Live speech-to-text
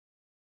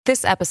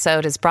This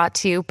episode is brought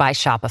to you by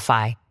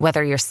Shopify.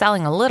 Whether you're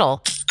selling a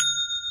little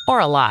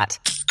or a lot,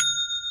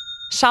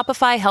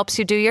 Shopify helps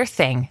you do your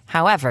thing,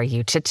 however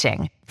you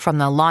cha-ching. From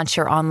the launch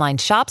your online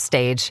shop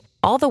stage,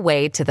 all the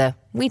way to the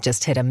we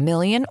just hit 1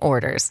 million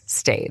orders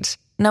stage.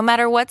 No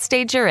matter what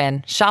stage you're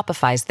in,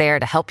 Shopify's there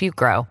to help you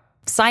grow.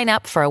 Sign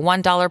up for a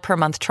 $1 per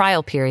month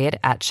trial period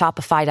at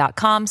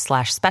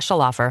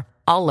shopify.com/special offer,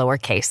 all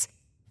lowercase.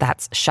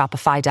 That's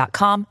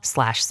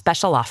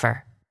shopify.com/special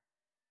offer.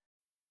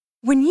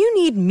 When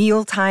you need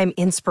mealtime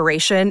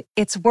inspiration,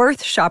 it's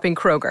worth shopping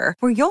Kroger,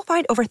 where you'll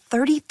find over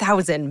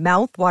 30,000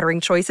 mouth-watering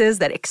choices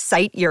that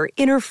excite your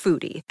inner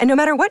foodie. And no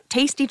matter what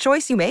tasty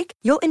choice you make,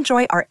 you'll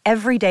enjoy our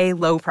everyday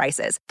low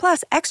prices,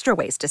 plus extra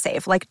ways to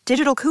save, like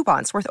digital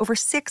coupons worth over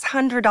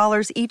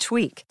 $600 each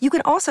week. You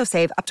can also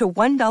save up to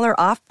 $1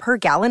 off per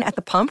gallon at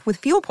the pump with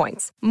fuel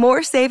points.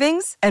 More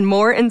savings and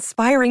more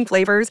inspiring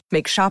flavors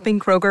make shopping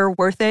Kroger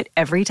worth it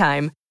every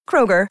time.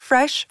 Kroger,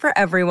 fresh for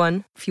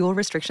everyone. Fuel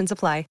restrictions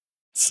apply.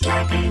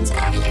 Scarpins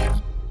Avenue.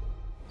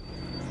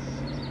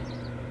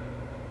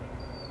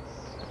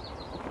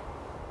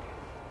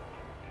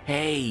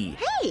 Hey.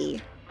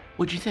 Hey!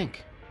 What'd you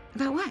think?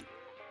 About what?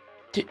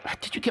 Did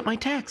you get my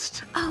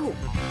text? Oh.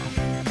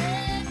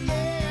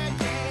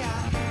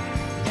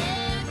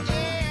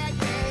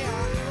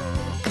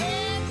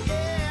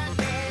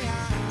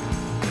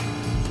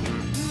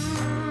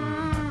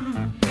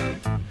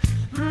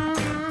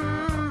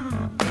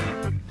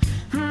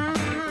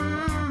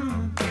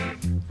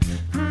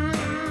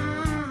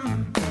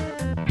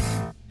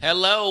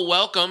 Hello,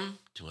 welcome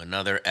to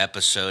another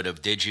episode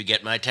of Did You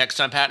Get My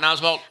Text? I'm Patton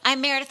Oswalt. I'm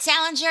Meredith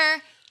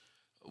Salinger.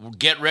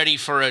 Get ready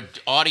for an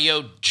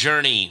audio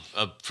journey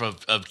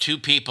of two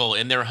people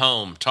in their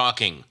home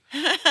talking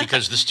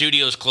because the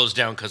studio's closed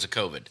down because of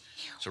COVID.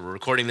 So we're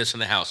recording this in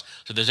the house.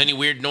 So if there's any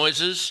weird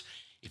noises,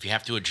 if you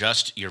have to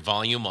adjust your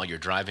volume while you're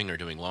driving or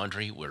doing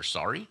laundry, we're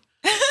sorry.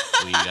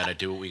 We got to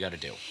do what we got to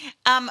do.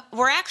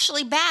 We're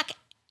actually back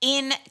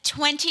in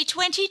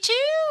 2022.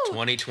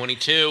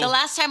 2022. The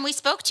last time we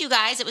spoke to you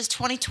guys, it was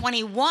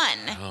 2021.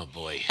 Oh,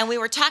 boy. And we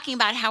were talking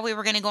about how we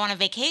were going to go on a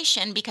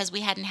vacation because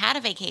we hadn't had a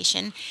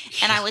vacation. Yeah.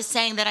 And I was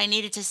saying that I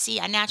needed to see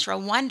a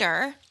natural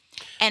wonder.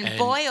 And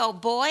boy, oh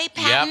boy,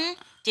 Patton,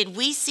 did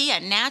we see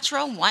a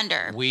natural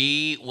wonder.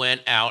 We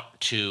went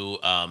out to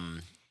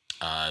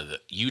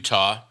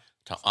Utah,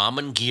 to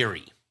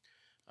Amangiri,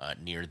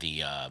 near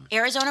the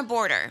Arizona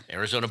border,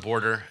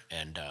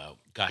 and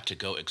got to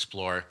go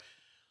explore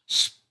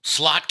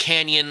slot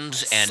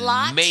canyons and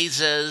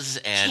mesas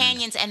and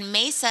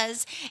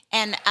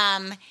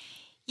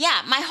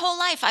my whole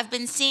life I've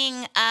been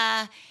seeing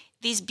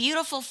these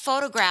beautiful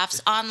photographs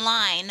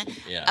online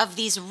of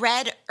these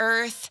red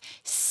earth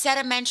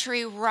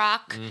sedimentary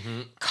rock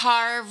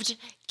carved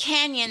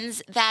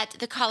canyons that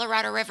the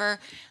Colorado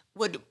River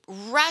would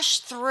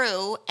rush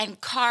through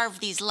and carve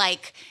these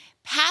like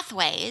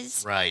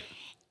pathways. Right.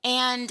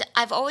 And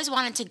I've always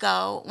wanted to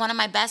go. One of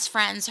my best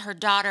friends, her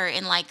daughter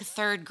in like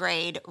third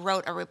grade,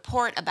 wrote a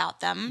report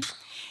about them.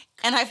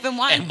 And I've been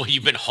wanting... And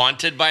you've been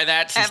haunted by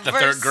that since the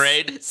third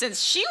grade?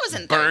 Since she was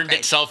in third Burned grade.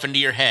 itself into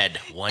your head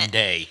one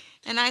day.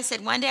 And I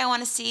said, one day I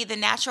want to see the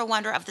natural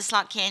wonder of the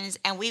slot canyons.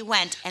 And we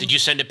went. And did you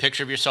send a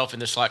picture of yourself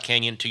in the slot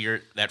canyon to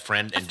that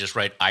friend and just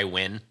write, I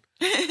win?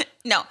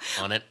 No.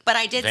 On it? But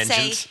I did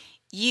Vengeance? say,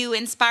 you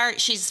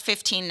inspired... She's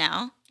 15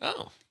 now.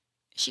 Oh.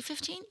 Is she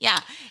 15? Yeah.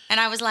 And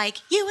I was like,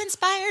 you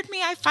inspired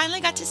me. I finally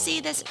got to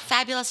see this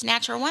fabulous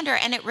natural wonder.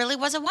 And it really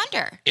was a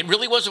wonder. It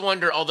really was a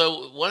wonder,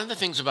 although one of the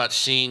things about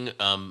seeing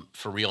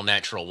for real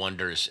natural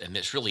wonders, and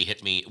this really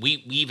hit me,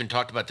 we even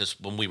talked about this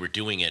when we were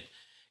doing it,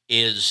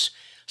 is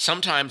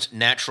sometimes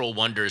natural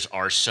wonders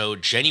are so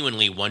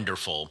genuinely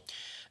wonderful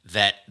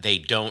that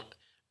they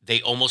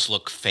almost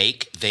look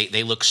fake.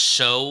 They look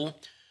so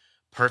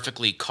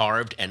perfectly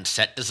carved and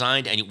set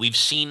designed, and we've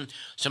seen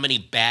so many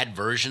bad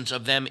versions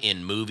of them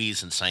in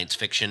movies and science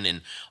fiction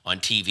and on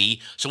TV.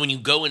 So when you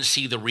go and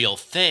see the real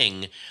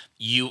thing,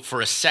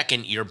 for a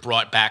second you're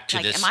brought back to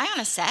this. Am I on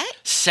a set?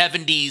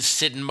 70s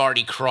Sid and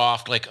Marty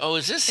Krofft. Like, oh,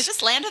 is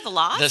this Land of the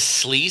Lost? The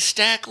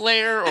Sleestack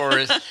lair,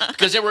 or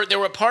because there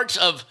were parts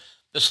of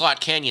the slot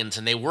canyons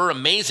and they were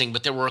amazing,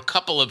 but there were a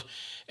couple of,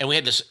 and we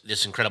had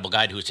this incredible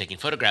guide who was taking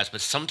photographs,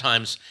 but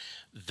sometimes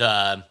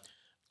the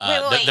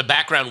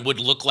background would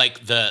look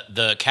like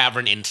the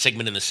cavern in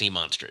Sigmund and the Sea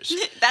Monsters.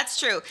 That's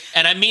true.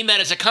 And I mean that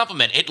as a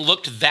compliment. It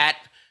looked that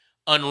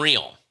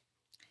unreal.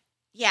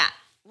 Yeah.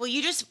 Well,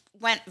 you just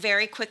went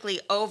very quickly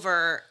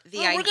over the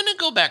idea. We're going to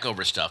go back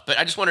over stuff, but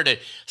I just wanted to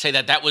say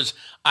that was,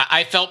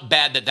 I felt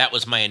bad that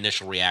was my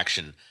initial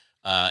reaction,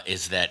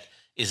 is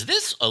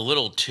this a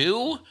little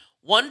too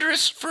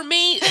wondrous for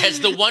me? Has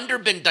the wonder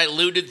been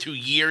diluted through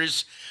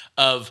years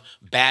of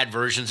bad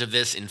versions of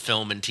this in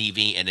film and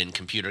TV and in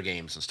computer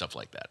games and stuff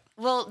like that?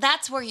 Well,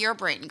 that's where your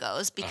brain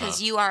goes because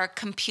you are a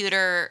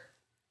computer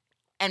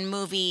and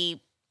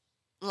movie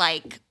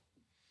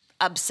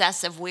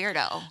obsessive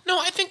weirdo. No,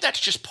 I think that's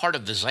just part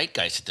of the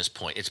zeitgeist at this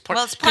point. It's part.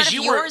 Well, it's part of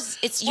yours.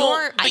 It's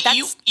your. But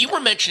you were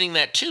mentioning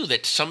that too.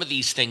 That some of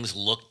these things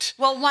looked.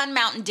 Well, one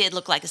mountain did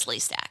look like a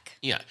Sleestack.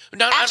 Yeah.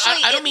 No,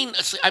 Actually, I don't mean.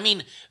 I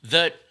mean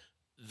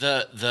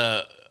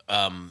the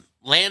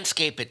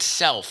landscape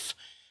itself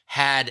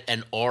had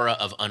an aura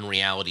of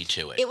unreality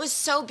to it. It was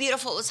so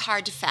beautiful, it was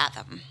hard to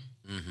fathom.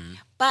 Mm-hmm.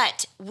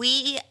 But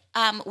we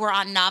were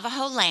on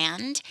Navajo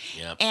land,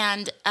 Yep.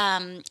 and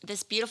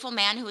this beautiful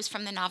man who was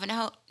from the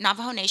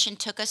Navajo Nation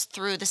took us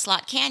through the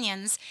Slot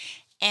Canyons,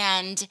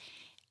 and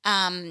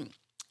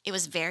it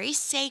was very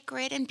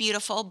sacred and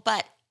beautiful.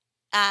 But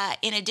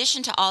in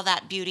addition to all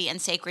that beauty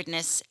and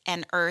sacredness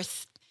and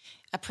earth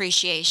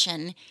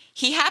appreciation,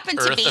 he happened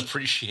to be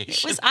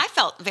appreciation. I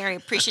felt very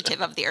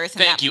appreciative of the earth.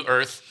 Thank you,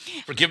 Earth,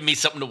 for giving me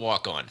something to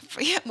walk on.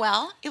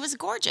 Well, it was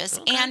gorgeous.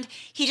 Okay. And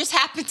he just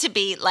happened to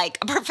be like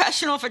a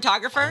professional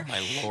photographer. Oh,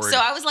 my Lord. So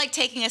I was like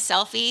taking a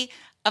selfie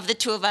of the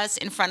two of us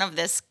in front of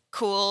this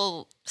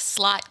cool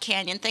Slot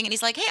Canyon thing. And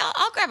he's like, hey,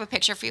 I'll grab a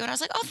picture for you. And I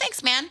was like, oh,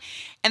 thanks, man.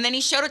 And then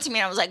he showed it to me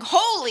and I was like,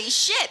 holy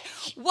shit,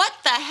 what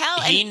the hell?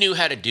 He knew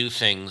how to do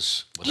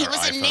things with our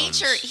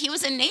iPhones. He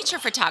was a nature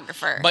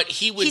photographer. But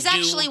he's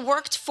actually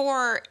worked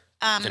for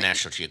the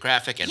National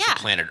Geographic and for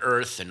Planet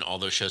Earth and all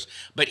those shows.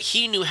 But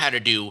he knew how to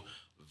do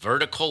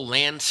vertical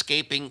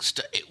landscaping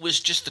stuff. It was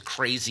just the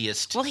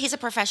craziest. Well, he's a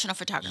professional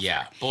photographer.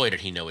 Yeah. Boy,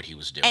 did he know what he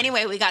was doing.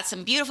 Anyway, we got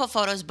some beautiful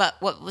photos, but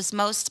what was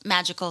most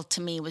magical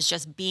to me was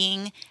just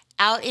being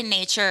out in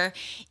nature.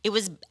 It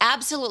was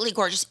absolutely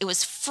gorgeous. It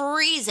was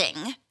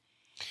freezing.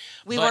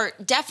 We were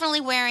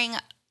definitely wearing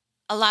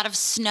a lot of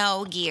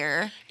snow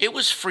gear. It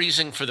was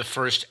freezing for the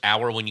first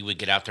hour when you would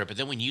get out there, but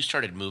then when you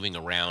started moving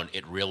around,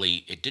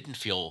 it didn't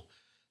feel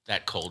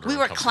that cold. We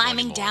were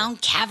climbing down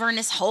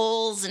cavernous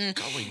holes and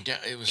going down.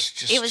 It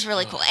was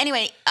really cool.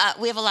 Anyway,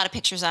 we have a lot of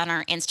pictures on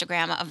our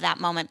Instagram of that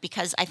moment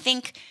because I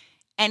think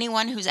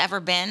anyone who's ever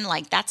been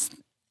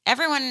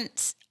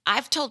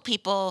I've told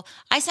people,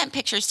 I sent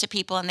pictures to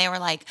people and they were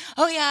like,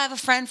 oh yeah, I have a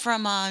friend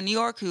from New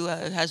York who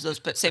has those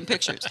same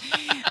pictures.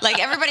 Like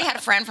everybody had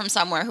a friend from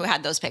somewhere who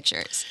had those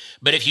pictures.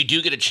 But if you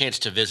do get a chance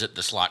to visit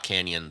the Slot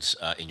Canyons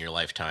in your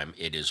lifetime,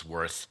 it is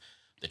worth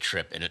the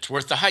trip and it's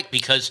worth the hike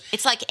because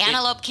it's like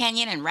Antelope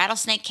Canyon and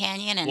Rattlesnake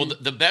Canyon. And well,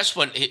 the best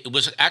one, it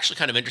was actually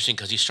kind of interesting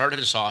because he started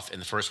us off in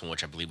the first one,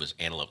 which I believe was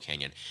Antelope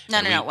Canyon. No,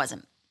 it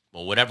wasn't.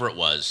 Well, whatever it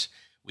was,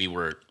 we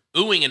were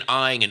oohing and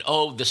eyeing and,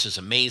 oh, this is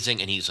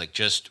amazing. And he's like,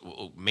 just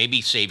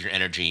maybe save your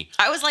energy.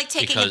 I was like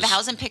taking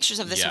 1,000 pictures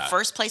of this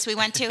first place we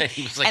went to.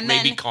 He was like, and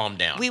maybe calm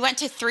down. We went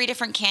to 3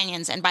 different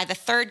canyons. And by the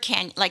third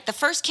canyon, like the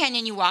first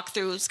canyon you walk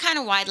through, it's kind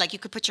of wide, like you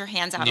could put your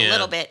hands out a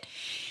little bit.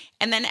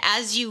 And then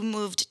as you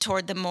moved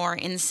toward the more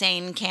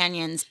insane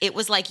canyons, it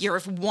was like your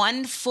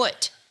 1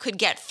 foot could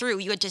get through.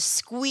 You had to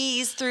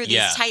squeeze through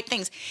these tight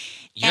things.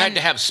 You had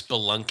to have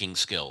spelunking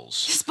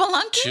skills.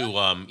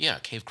 Spelunking? To,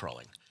 cave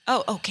crawling.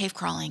 Oh, cave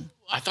crawling.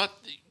 I thought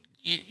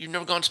you've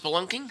never gone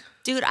spelunking?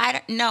 Dude, I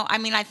don't know. I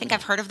mean, I think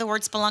I've heard of the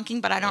word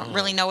spelunking, but I don't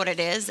really know what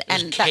it is.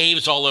 There's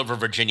caves all over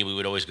Virginia. We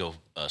would always go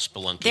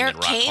spelunking and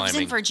rock climbing. There are caves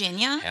in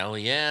Virginia? Hell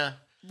yeah.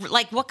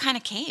 Like what kind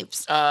of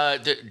caves?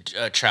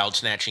 The child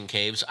snatching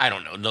caves. I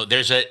don't know. No,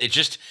 it's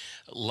just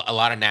a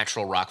lot of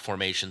natural rock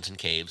formations and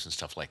caves and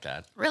stuff like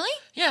that. Really?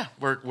 Yeah,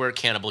 where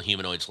cannibal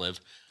humanoids live.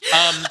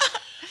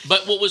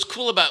 But what was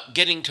cool about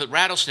getting to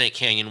Rattlesnake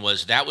Canyon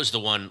was that was the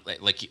one,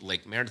 like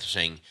Meredith was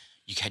saying,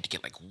 you had to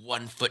get like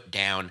 1 foot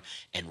down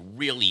and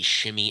really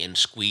shimmy and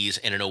squeeze.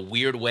 And in a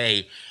weird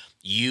way,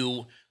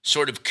 you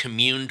sort of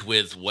communed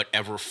with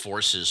whatever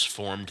forces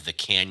formed the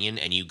canyon,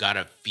 and you got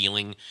a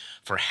feeling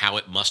for how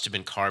it must have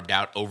been carved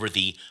out over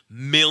the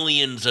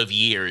millions of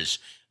years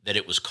that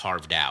it was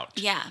carved out.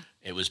 Yeah.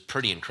 It was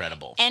pretty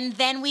incredible. And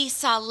then we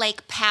saw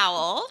Lake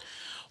Powell.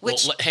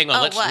 Which, hang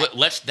on.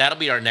 Let's. That'll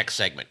be our next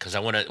segment because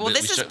I want to. Well,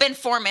 this has been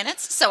 4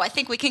 minutes, so I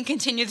think we can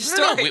continue the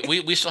story.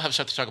 No, we still have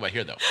stuff to talk about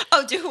here, though.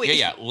 Oh, do we?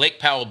 Yeah. Lake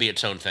Powell will be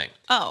its own thing.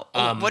 Oh,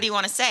 what do you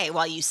want to say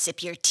while you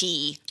sip your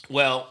tea?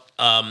 Well,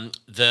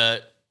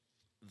 the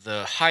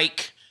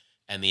hike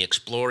and the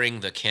exploring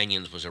the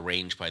canyons was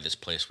arranged by this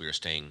place we were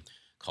staying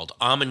called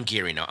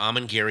Amangiri. Now,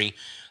 Amangiri.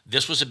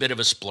 This was a bit of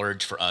a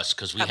splurge for us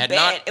because we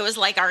It was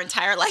like our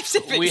entire life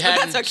savings. We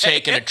hadn't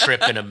taken a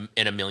trip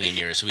in a million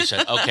years, so we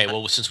said, okay,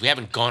 well, since we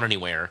haven't gone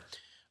anywhere,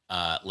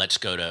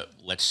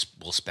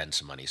 we'll spend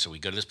some money. So we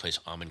go to this place,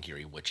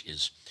 Amangiri, which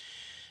is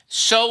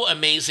so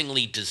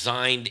amazingly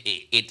designed.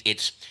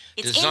 It's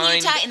designed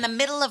in Utah, in the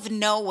middle of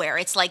nowhere.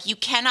 It's like you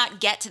cannot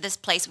get to this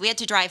place. We had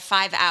to drive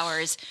 5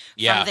 hours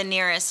from the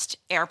nearest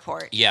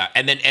airport. Yeah,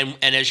 and then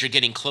and as you're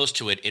getting close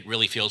to it, it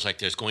really feels like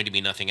there's going to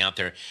be nothing out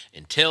there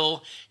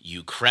until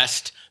you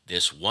crest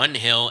this one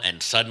hill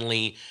and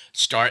suddenly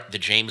start the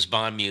James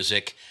Bond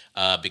music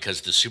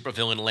because the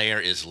supervillain layer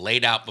is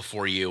laid out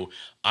before you.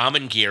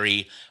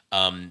 Amangiri.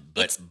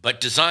 But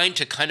designed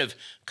to kind of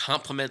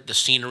complement the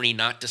scenery,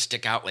 not to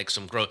stick out like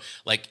some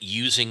like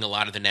using a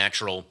lot of the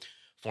natural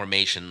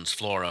formations,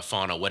 flora,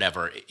 fauna,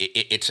 whatever.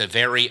 It's a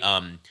very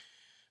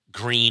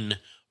green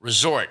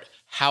resort.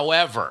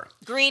 However,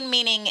 green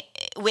meaning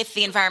with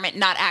the environment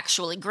not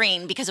actually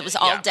green because it was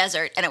all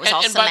desert and it was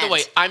all and cement. by the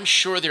way, I'm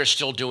sure they're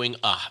still doing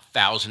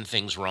 1,000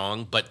 things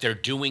wrong, but they're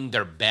doing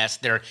their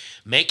best. They're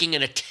making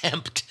an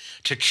attempt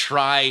to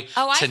try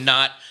to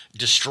not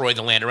destroy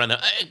the land around them.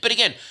 But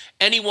again,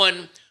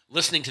 anyone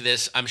listening to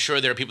this, I'm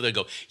sure there are people that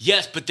go,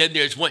 yes, but then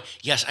there's one.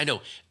 Yes, I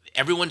know.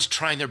 Everyone's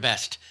trying their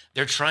best.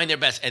 They're trying their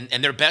best.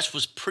 And their best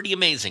was pretty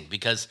amazing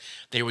because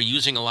they were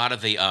using a lot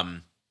of the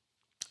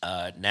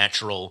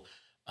natural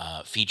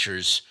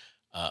features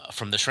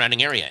from the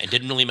surrounding area and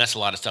didn't really mess a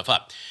lot of stuff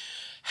up.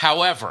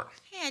 However...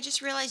 Hey, I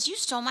just realized you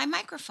stole my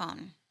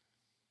microphone.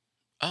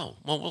 Oh,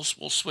 well,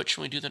 we'll switch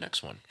when we do the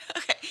next one.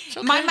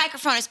 Okay. My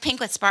microphone is pink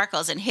with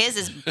sparkles, and his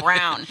is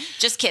brown.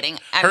 Just kidding.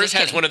 Hers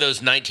has one of those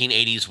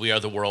 1980s We Are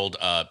the World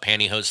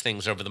pantyhose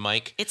things over the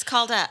mic. It's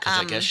called a... Because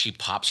I guess she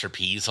pops her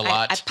peas a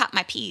lot. I pop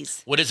my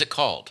peas. What is it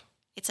called?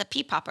 It's a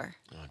pea popper.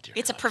 Oh, dear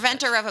It's God, a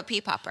preventer of a pea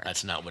popper.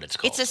 That's not what it's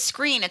called. It's a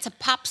screen. It's a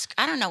pop...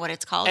 I don't know what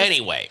it's called.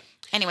 Anyway,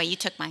 you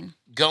took mine.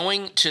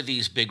 going to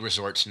these big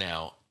resorts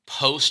now,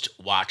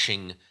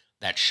 post-watching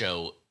that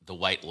show, The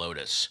White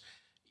Lotus,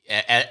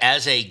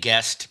 as a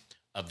guest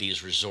of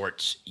these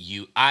resorts,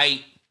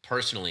 I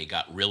personally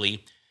got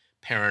really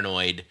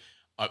paranoid.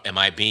 Am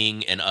I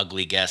being an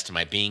ugly guest? Am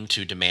I being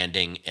too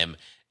demanding?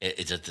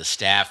 Is it the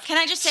staff? Can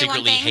I just say one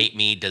secretly thing? hate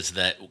me?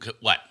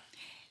 What?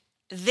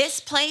 This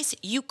place,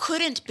 you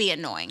couldn't be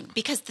annoying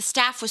because the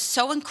staff was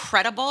so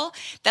incredible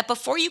that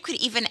before you could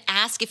even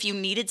ask if you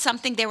needed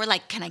something, they were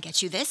like, can I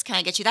get you this? Can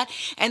I get you that?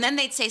 And then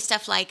they'd say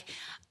stuff like,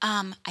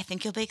 I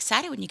think you'll be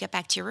excited when you get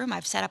back to your room.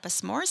 I've set up a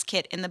s'mores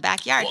kit in the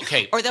backyard.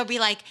 Okay. Or they'll be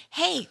like,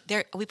 hey,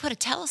 we put a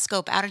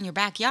telescope out in your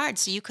backyard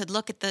so you could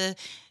look at the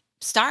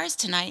stars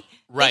tonight.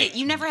 Right.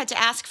 You never had to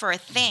ask for a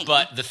thing.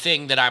 But the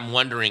thing that I'm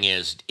wondering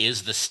is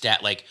the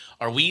stat, like,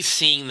 are we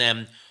seeing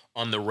them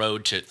on the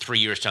road to 3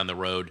 years down the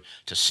road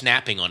to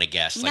snapping on a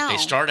guest? Like, they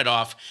started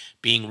off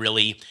being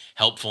really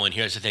helpful, and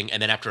here's the thing,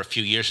 and then after a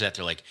few years of that,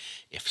 they're like,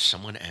 if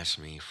someone asks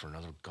me for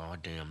another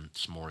goddamn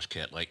s'mores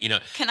kit, like,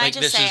 Can I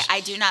just say,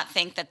 I do not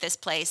think that this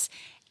place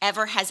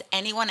ever has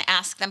anyone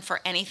ask them for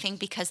anything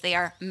because they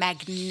are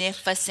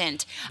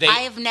magnificent. I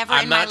have never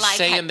in my life... I'm not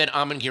saying that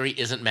Amangiri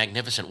isn't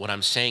magnificent. What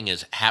I'm saying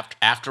is,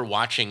 after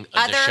watching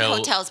other the show...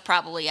 hotels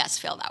probably, yes,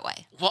 feel that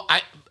way. Well,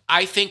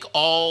 I think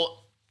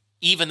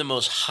even the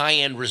most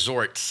high-end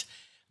resorts,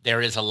 there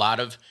is a lot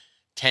of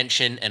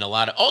tension and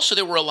also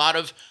there were a lot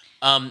of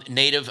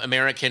Native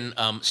American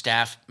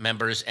staff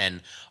members,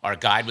 and our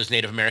guide was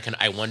Native American.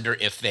 I wonder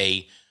if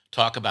they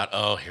talk about,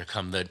 here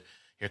come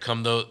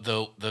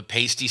the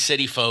pasty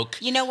city folk.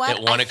 You know what?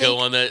 That want to go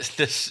on the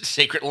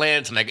sacred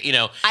lands, and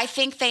I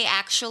think they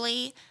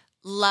actually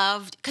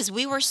loved, because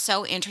we were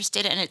so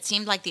interested, and it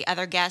seemed like the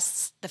other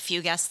guests, the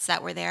few guests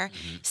that were there,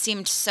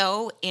 seemed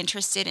so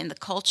interested in the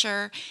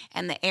culture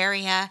and the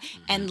area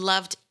and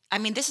loved. I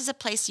mean, this is a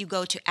place you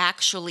go to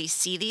actually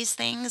see these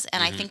things,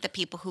 and I think the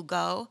people who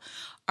go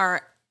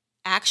are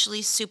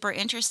actually super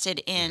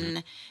interested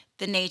in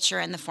the nature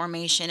and the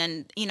formation.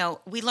 And,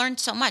 we learned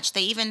so much.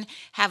 They even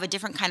have a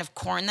different kind of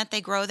corn that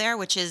they grow there,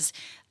 which is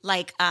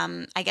like,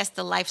 I guess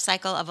the life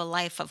cycle of a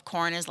life of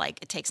corn is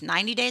like, it takes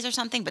 90 days or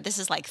something, but this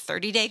is like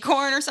 30-day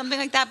corn or something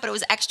like that, but it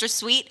was extra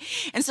sweet.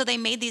 And so they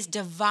made these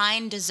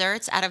divine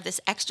desserts out of this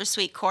extra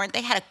sweet corn.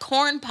 They had a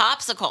corn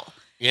popsicle.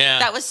 Yeah.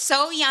 That was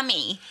so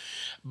yummy.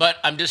 But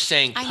I'm just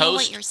saying, I know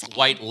what you're saying.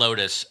 White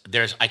Lotus,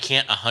 I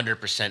can't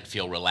 100%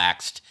 feel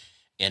relaxed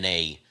in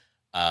a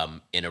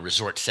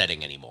resort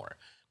setting anymore,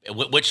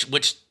 which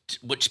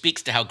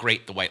speaks to how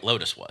great the White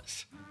Lotus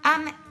was.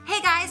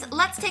 Hey guys,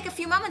 let's take a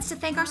few moments to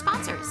thank our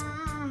sponsors.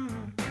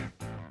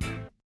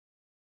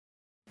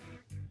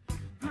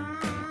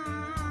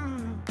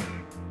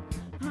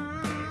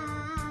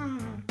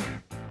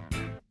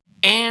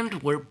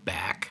 And we're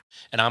back.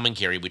 And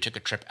Amangiri, we took a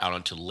trip out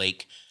onto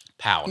Lake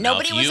Powell.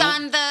 Nobody was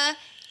on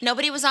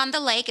the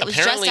lake. It was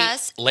just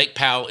us. Lake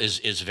Powell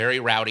is very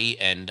rowdy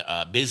and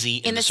busy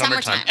in the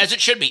summertime, as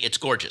it should be. It's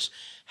gorgeous.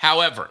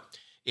 However,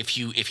 if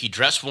you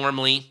dress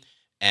warmly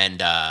and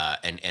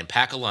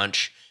pack a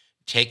lunch,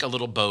 take a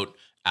little boat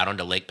out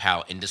onto Lake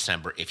Powell in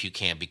December if you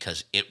can,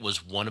 because it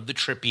was one of the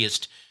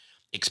trippiest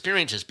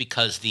experiences,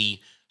 because the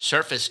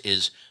surface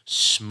is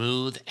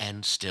smooth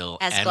and still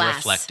as and glass.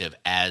 Reflective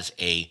as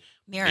a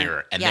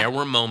mirror. And there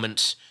were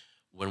moments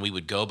when we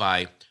would go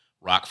by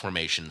rock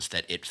formations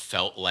that it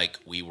felt like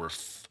we were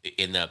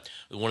in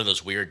one of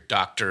those weird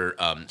Doctor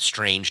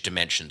Strange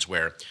dimensions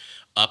where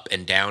up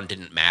and down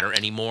didn't matter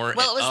anymore.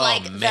 Well, it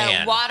was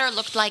the water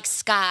looked like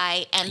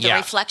sky, and the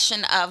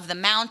reflection of the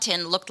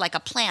mountain looked like a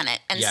planet.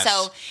 And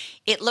so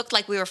it looked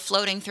like we were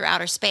floating through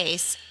outer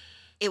space.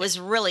 It was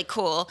really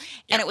cool,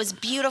 and it was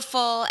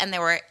beautiful. And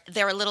there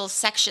were little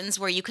sections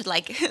where you could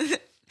like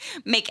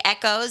make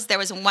echoes. There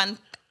was one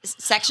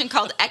section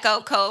called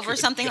Echo Cove or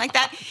something like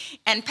that.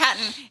 And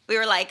Patton, we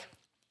were like,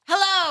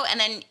 hello. And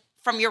then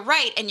from your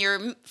right and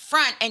your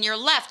front and your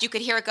left, you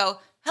could hear it go,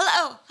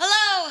 hello,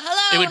 hello,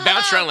 hello. It would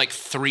bounce around like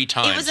 3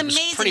 times. It was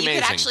amazing. You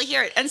could actually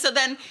hear it. And so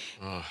then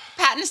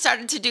Patton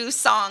started to do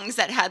songs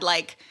that had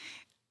like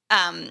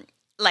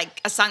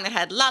like a song that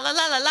had la la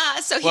la la la.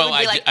 So he Well, would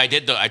be like,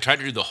 I tried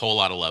to do the Whole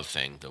Lotta Love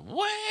thing. The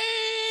way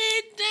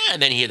down,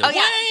 and then he had the way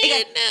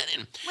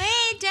down.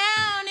 way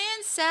down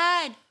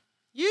inside.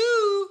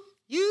 You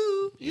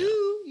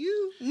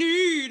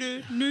need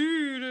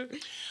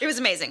it. It was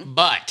amazing.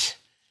 But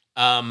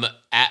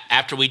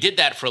after we did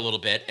that for a little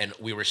bit, and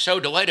we were so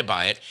delighted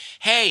by it,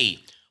 hey,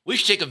 we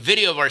should take a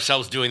video of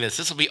ourselves doing this.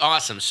 This will be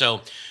awesome.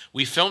 So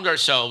we filmed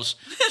ourselves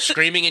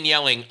screaming and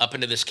yelling up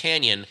into this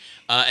canyon,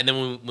 and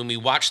then when we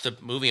watched the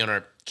movie on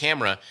our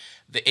camera,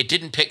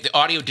 the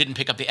audio didn't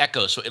pick up the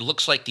echo, so it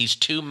looks like these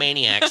two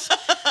maniacs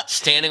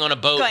standing on a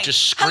boat Going,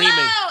 just screaming.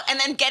 Hello!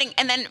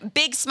 And then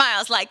big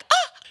smiles like,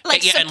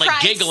 like and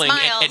like giggling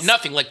smiles. and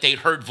nothing, like they'd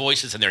heard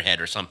voices in their head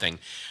or something.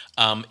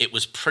 It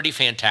was pretty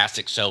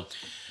fantastic. So,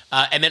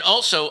 and then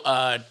also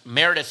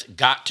Meredith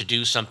got to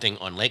do something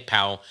on Lake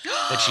Powell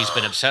that she's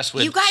been obsessed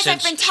with. You guys,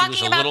 I've since been she was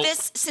talking a about little,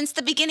 this since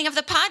the beginning of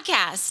the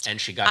podcast.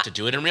 and she got to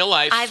do it in real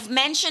life. I've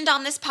mentioned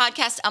on this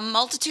podcast a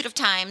multitude of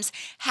times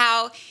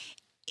how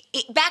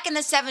back in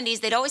the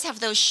 70s, they'd always have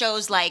those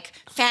shows like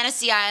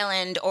Fantasy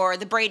Island or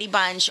The Brady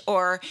Bunch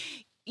or,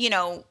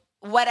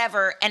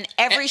 whatever. And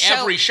every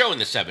show in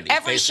the 70s.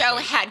 Every show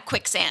basically. had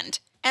quicksand.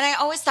 And I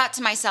always thought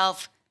to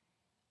myself,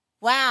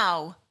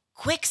 wow,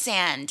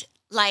 quicksand.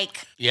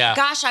 Like,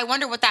 gosh, I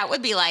wonder what that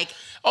would be like.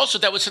 Also,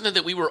 that was something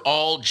that we were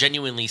all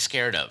genuinely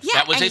scared of. Yeah,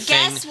 that was and a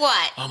thing. guess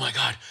what? Oh my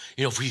God!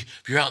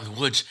 If you're out in the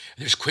woods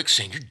and there's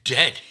quicksand, you're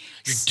dead.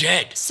 You're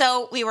dead.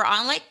 So we were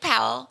on Lake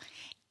Powell,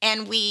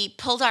 and we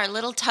pulled our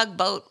little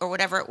tugboat or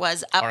whatever it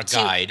was up Our to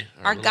guide,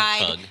 our little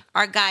tug.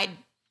 Our guide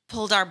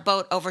pulled our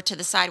boat over to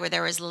the side where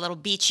there was a little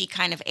beachy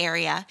kind of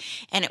area,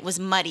 and it was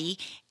muddy.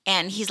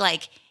 And he's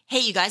like, "Hey,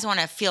 you guys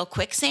want to feel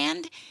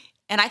quicksand?"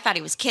 And I thought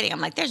he was kidding. I'm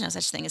like, there's no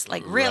such thing as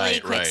like, really,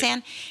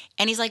 quicksand? Right.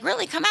 And he's like,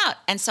 really, come out.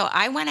 And so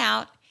I went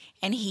out,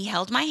 and he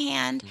held my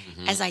hand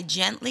as I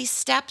gently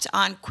stepped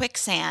on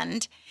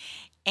quicksand.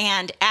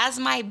 And as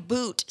my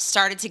boot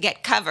started to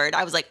get covered,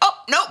 I was like, oh,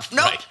 nope.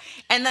 Right.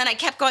 And then I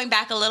kept going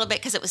back a little bit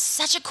because it was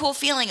such a cool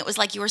feeling. It was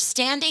like you were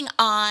standing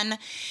on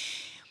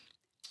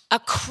a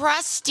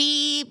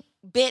crusty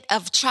bit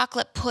of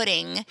chocolate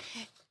pudding,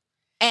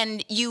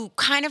 and you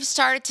kind of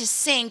started to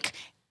sink.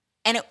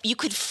 And you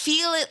could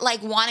feel it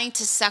like wanting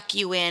to suck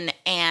you in,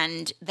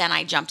 and then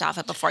I jumped off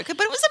it before I could.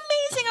 But it was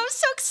amazing. I was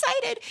so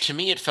excited. To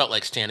me, it felt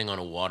like standing on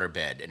a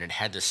waterbed, and it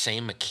had the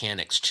same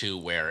mechanics too.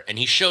 And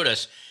he showed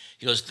us.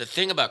 He goes, the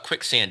thing about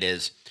quicksand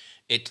is,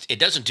 it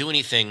doesn't do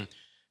anything.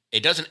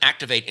 It doesn't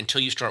activate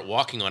until you start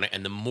walking on it,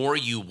 and the more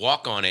you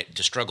walk on it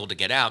to struggle to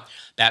get out,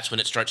 that's when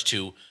it starts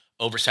to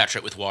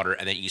oversaturate with water,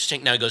 and then you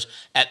sink. Now he goes,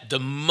 at the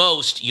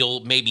most,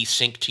 you'll maybe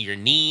sink to your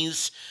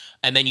knees.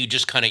 And then you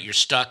just you're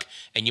stuck,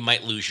 and you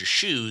might lose your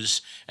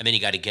shoes, and then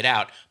you got to get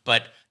out.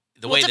 But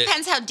it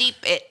depends how deep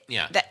it.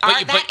 Yeah.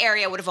 That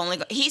area would have only.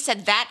 He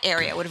said that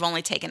area would have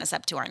only taken us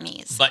up to our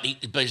knees. But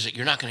he's like,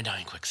 you're not going to die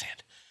in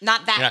quicksand.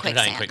 Not that. You're not going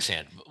to die in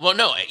quicksand. Well,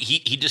 no,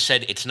 he just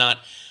said it's not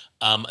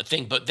a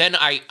thing. But then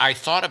I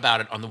thought about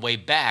it on the way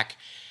back,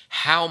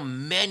 how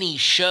many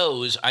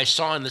shows I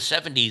saw in the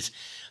 70s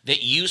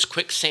that use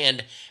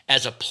quicksand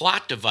as a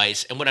plot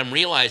device, and what I'm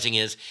realizing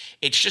is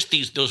it's just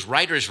those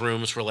writers'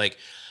 rooms where like,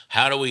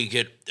 how do we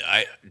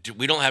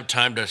we don't have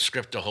time to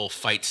script a whole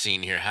fight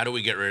scene here. How do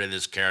we get rid of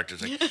this character?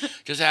 It's like,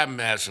 just have him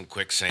have some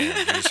quicksand.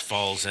 He just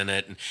falls in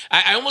it. And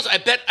I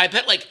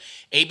bet like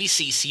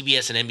ABC,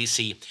 CBS, and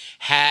NBC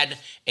had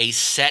a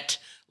set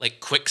like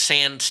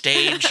quicksand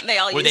stage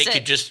where they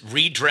could just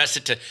redress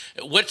it to,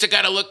 what's it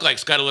got to look like?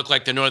 It's got to look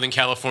like the Northern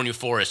California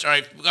forest. All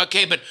right,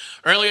 okay, but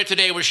earlier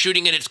today we're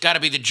shooting it. It's got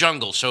to be the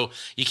jungle. So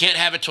you can't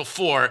have it till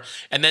 4.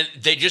 And then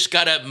they just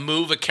got to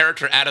move a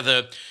character out of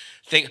the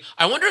thing.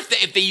 I wonder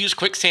if they use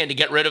quicksand to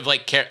get rid of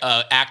like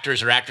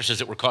actors or actresses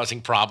that were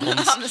causing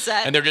problems on the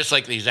set. And they're just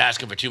like, he's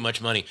asking for too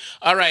much money.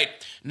 All right,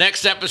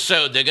 next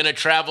episode they're gonna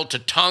travel to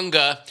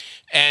Tonga,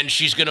 and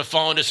she's gonna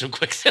fall into some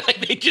quicksand.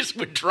 Like they just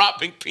were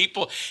dropping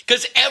people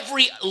because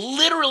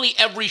literally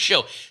every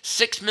show,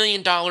 $6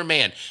 Million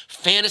Man,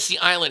 Fantasy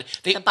Island,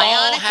 they the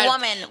all Bionic had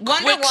Woman,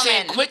 Wonder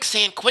Woman,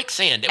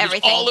 quicksand. It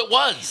everything. was all it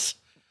was.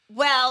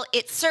 Well,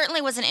 it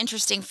certainly was an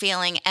interesting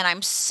feeling, and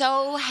I'm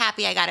so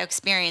happy I got to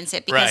experience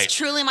it because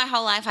truly my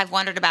whole life I've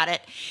wondered about it.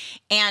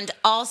 And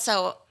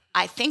also,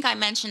 I think I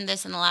mentioned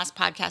this in the last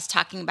podcast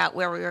talking about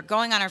where we were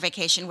going on our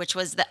vacation, which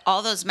was that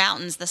all those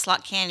mountains, the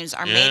slot canyons,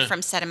 are made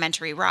from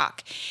sedimentary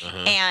rock.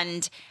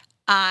 And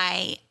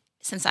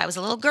since I was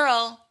a little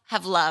girl,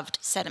 have loved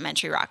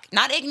sedimentary rock.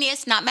 Not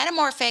igneous, not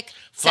metamorphic,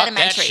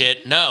 sedimentary. Fuck that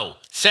shit. No.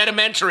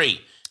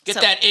 Sedimentary. Get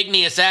that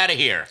igneous out of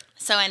here.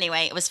 So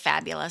anyway, it was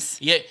fabulous.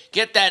 Yeah,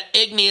 get that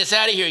igneous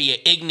out of here, you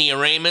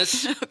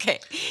igneoramus. Okay.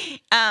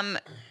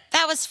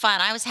 That was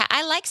fun.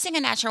 I like Sing a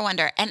Natural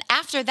Wonder. And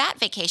after that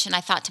vacation,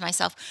 I thought to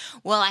myself,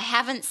 well, I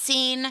haven't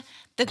seen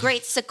the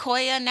Great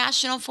Sequoia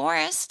National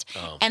Forest.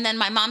 Oh. And then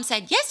my mom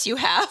said, yes, you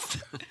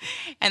have.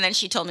 And then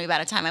she told me about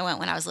a time I went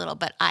when I was little,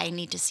 but I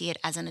need to see it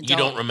as an adult. You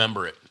don't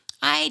remember it?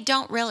 I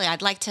don't really.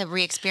 I'd like to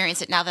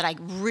re-experience it now that I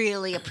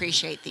really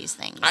appreciate these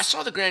things. I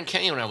saw the Grand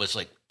Canyon when I was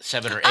like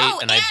 7 or 8,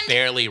 and I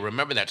barely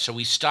remember that. So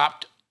we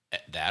stopped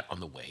that on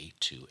the way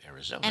to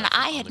Arizona. And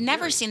I had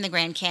never seen the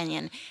Grand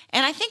Canyon.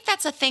 And I think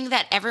that's a thing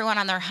that everyone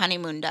on their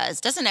honeymoon does.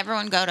 Doesn't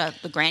everyone go to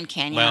the Grand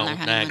Canyon on their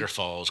honeymoon? Niagara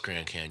Falls,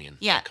 Grand Canyon,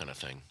 yeah, that kind of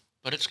thing.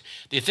 But it's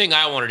the thing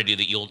I wanted to do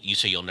that you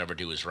say you'll never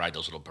do is ride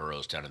those little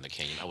burros down in the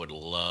canyon. I would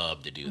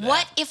love to do that.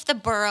 What if the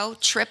burro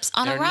trips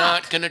on a rock? They're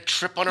not going to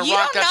trip on a You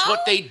rock. don't That's know?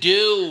 what they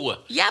do.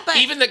 Yeah, but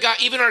even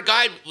our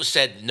guide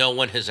said no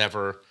one has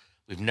ever.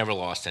 We've never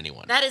lost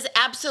anyone. That is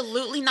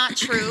absolutely not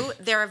true.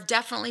 There have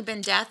definitely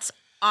been deaths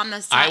on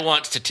the side. I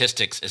want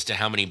statistics as to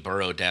how many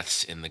burro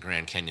deaths in the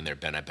Grand Canyon there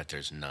have been. I bet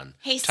there's none.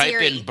 Hey, Type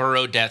Siri. in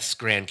burro deaths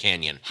Grand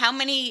Canyon. How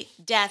many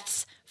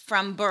deaths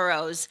from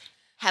burros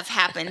have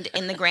happened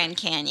in the Grand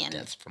Canyon?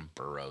 Deaths from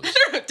burros.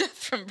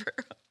 Deaths from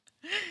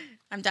burro.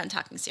 I'm done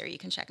talking, Siri. You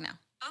can check now.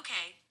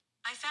 Okay,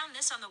 I found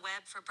this on the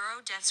web for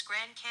burro deaths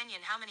Grand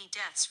Canyon. How many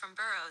deaths from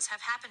burros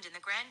have happened in the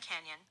Grand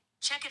Canyon?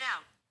 Check it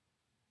out.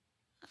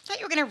 I thought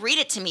you were going to read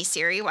it to me,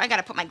 Siri. I got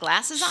to put my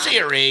glasses on?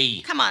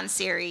 Siri. Come on,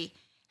 Siri.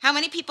 How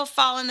many people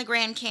fall in the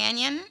Grand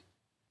Canyon?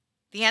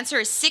 The answer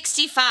is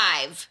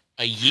 65.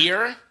 A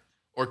year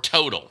or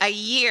total? A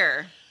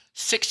year.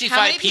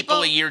 65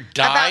 people a year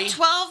die?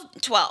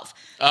 About 12.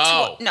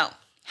 Oh. No.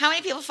 How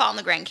many people fall in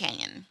the Grand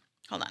Canyon?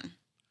 Hold on.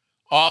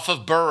 Off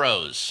of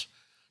burros.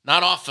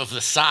 Not off of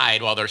the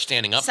side while they're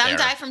standing up there. Some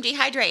die from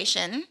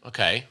dehydration.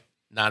 Okay.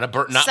 Not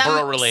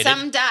burro related.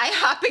 Some die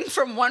hopping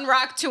from one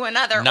rock to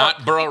another.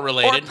 Not burro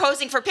related. Or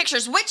posing for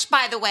pictures, which,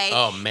 by the way,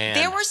 oh, man.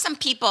 there were some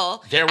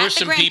people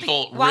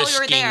while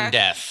risking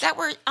death. That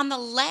were on the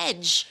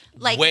ledge.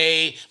 Like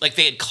they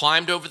had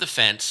climbed over the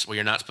fence where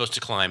you're not supposed to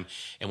climb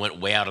and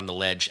went way out on the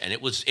ledge. And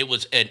it was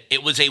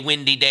a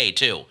windy day,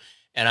 too.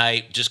 And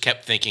I just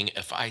kept thinking,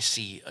 if I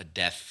see a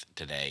death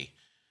today.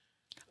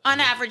 On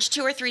average,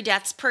 2 or 3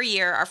 deaths per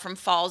year are from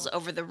falls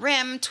over the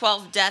rim.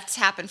 12 deaths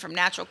happen from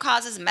natural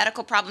causes,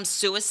 medical problems,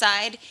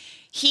 suicide,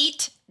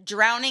 heat,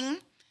 drowning.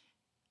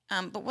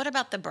 But what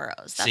about the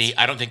burros? See,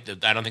 I don't think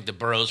the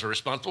burros are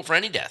responsible for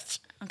any deaths.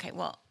 Okay,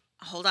 well,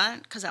 hold on,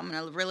 because I'm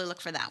going to really look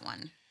for that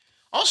one.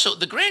 Also,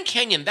 the Grand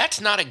Canyon,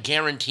 that's not a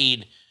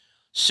guaranteed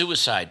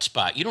suicide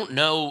spot. You don't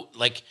know,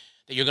 like,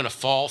 that you're going to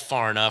fall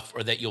far enough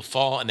or that you'll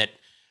fall and that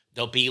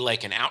there'll be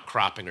like an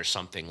outcropping or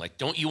something. Like,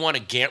 don't you want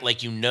to get,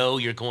 like,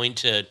 you're going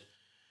to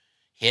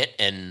hit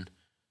and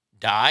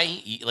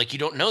die? Like, you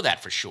don't know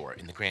that for sure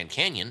in the Grand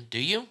Canyon, do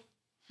you?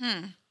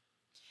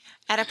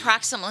 At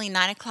approximately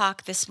 9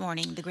 o'clock this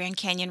morning, the Grand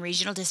Canyon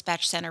Regional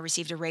Dispatch Center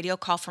received a radio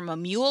call from a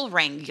mule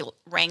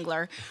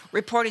wrangler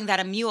reporting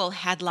that a mule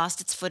had lost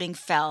its footing,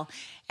 fell,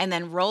 and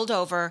then rolled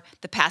over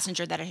the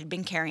passenger that it had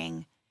been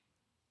carrying.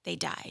 They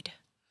died.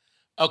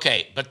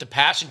 Okay, but the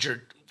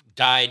passenger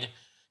died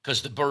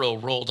because the burro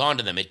rolled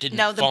onto them. It didn't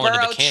fall into the canyon.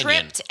 No, the burro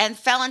tripped and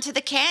fell into the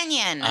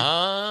canyon.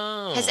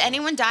 Oh. Has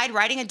anyone died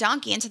riding a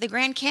donkey into the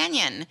Grand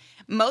Canyon?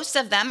 Most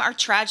of them are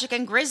tragic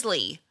and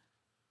grisly.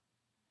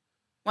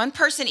 One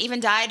person even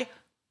died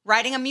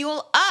riding a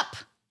mule up.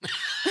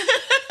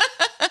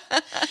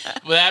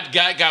 Well, that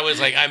guy was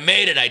like, I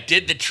made it. I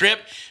did the trip.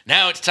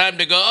 Now it's time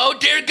to go. Oh,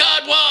 dear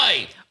God,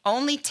 why?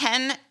 Only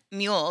 10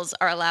 mules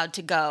are allowed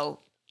to go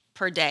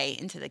per day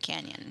into the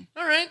canyon.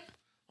 All right.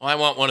 Well, I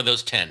want one of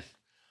those 10.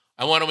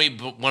 I want to be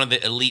one of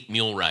the elite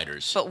mule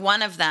riders. But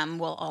one of them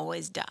will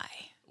always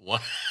die.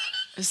 What?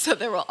 So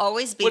there will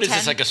always be What 10, is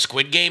this, like a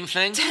Squid Game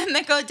thing? 10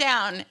 that go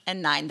down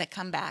and 9 that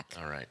come back.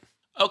 All right.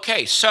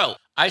 Okay, so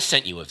I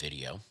sent you a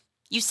video.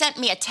 You sent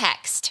me a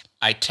text.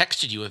 I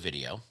texted you a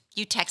video.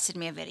 You texted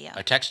me a video.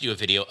 I texted you a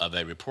video of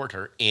a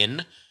reporter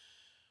in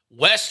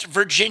West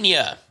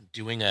Virginia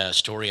doing a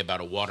story about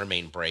a water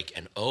main break.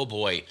 And oh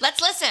boy. Let's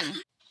listen.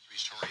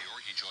 Tori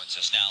Orgy joins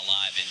us now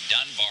live in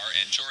Dunbar.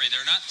 And Tori,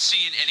 they're not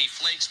seeing any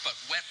flakes, but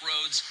wet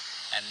roads.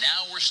 And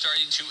now we're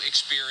starting to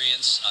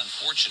experience,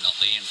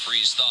 unfortunately, in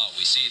freeze thaw,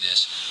 we see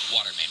this,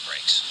 water main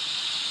breaks.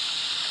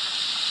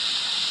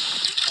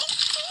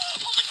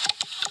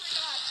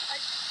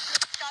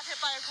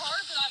 By a car,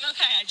 but I'm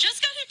okay. I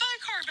just got hit by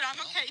a car, but I'm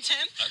okay,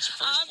 Tim. That's the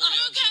first for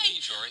you on okay. TV,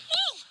 Tori.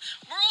 Woo!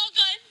 We're all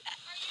good.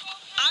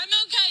 I'm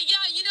okay.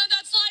 Yeah, you know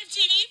that's live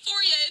TV for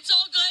you. It's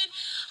all good.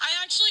 I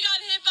actually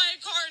got hit by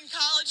a car in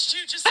college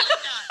too, just like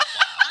that.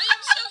 I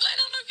am so glad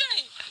I'm okay.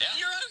 Yeah.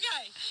 You're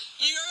okay.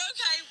 You're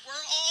okay.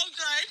 We're all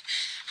good.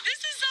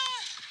 This is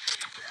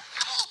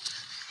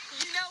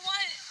you know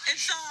what?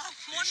 It's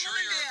one sure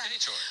more you're band. okay,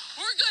 Tori?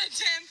 We're good,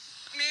 Tim.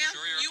 Ma'am,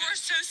 sure you're you okay? are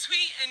so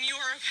sweet and you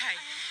are okay.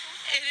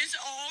 It is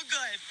all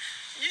good.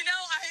 You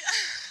know,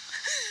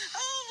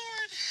 oh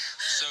Lord.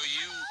 So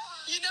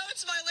you know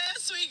it's my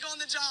last week on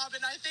the job,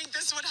 and I think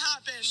this would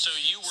happen. So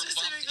you were bumped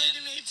specifically in.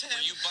 to me, Tim.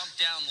 Were you bumped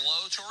down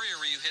low, Tori, or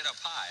were you hit up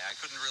high? I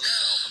couldn't really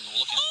tell from the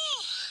looking.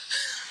 Oh,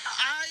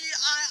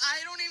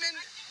 I don't even.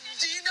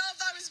 Do you know if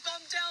I was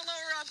bumped down low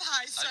or up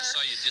high, sir? I just saw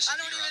you disappear I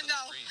don't even out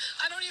know. of the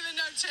screen. I don't even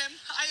know, Tim.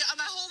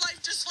 My whole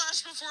life just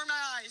flashed before my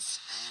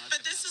eyes.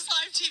 But this is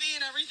live TV,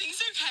 and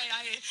everything's okay.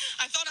 okay.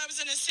 I thought I was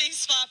in a safe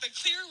spot, but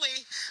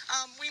clearly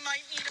we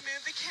might need to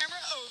move the camera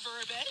over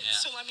a bit. Yeah.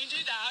 So let me do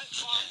that.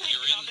 While I'm You're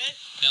thinking in, of it.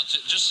 now,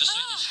 just to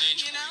set the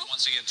stage you for know? you,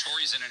 once again,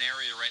 Tori's in an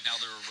area right now,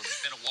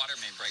 there's been a water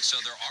main break, so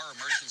there are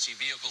emergency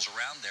vehicles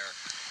around there,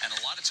 and a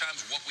lot of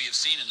times what we have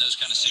seen in those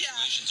kind of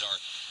situations are,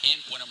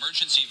 when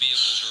emergency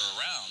vehicles are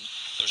around,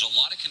 there's a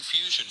lot of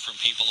confusion from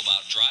people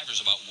about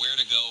drivers about where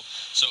to go,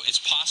 so it's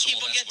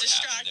possible People that's get what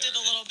happened distracted there.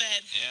 a little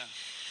bit. Yeah.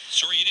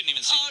 Sorry, you didn't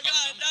even see Oh the car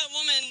God,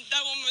 coming.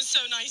 that woman was so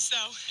nice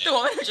though. The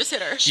woman who just hit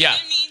her. Yeah.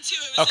 Didn't mean to.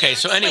 It was Okay,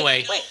 an so accident.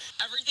 anyway- No,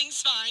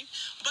 everything's fine.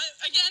 But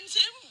again,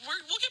 Tim,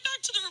 we'll get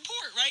back to the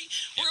report, right?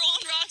 We're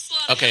on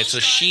Rockslot. Okay, so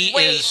she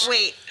is.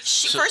 Wait.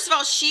 First of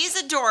all, she's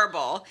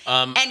adorable,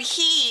 and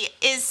he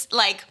is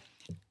like,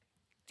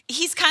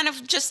 he's kind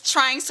of just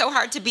trying so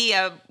hard to be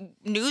a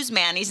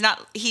newsman. He's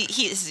not.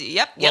 He's.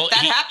 Yep. Well, that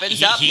he- happens.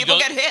 he- he People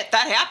goes- get hit.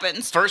 That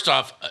happens. First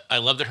off, I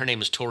love that her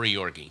name is Tori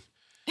Yorgi.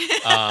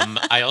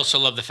 I also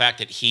love the fact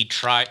that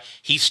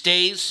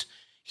he's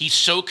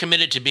so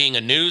committed to being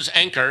a news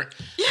anchor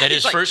that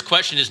his first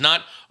question is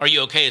not, "Are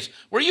you okay?" It's,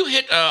 "Were you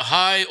hit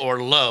high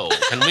or low?"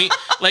 Can we,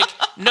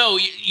 no,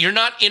 you're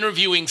not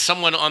interviewing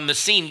someone on the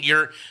scene.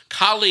 Your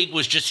colleague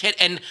was just hit.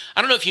 And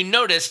I don't know if you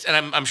noticed,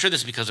 and I'm sure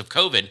this is because of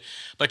COVID,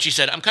 but she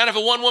said, "I'm kind of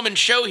a one-woman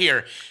show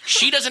here."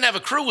 She doesn't have a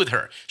crew with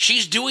her.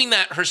 She's doing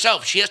that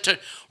herself. She has to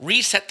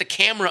reset the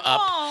camera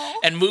up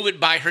and move it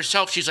by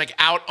herself. She's like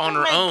out on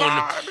her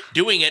own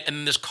doing it, and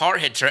then this car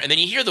hits her, and then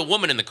you hear the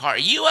woman in the car, "Are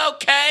you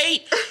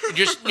okay?"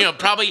 Just,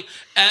 probably,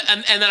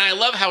 and then I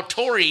love how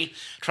Tori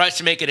tries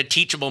to make it a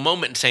teachable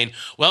moment and saying,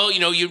 "Well,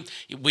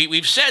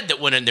 we've said that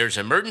when there's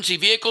emergency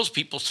vehicles,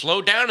 people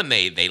slow down and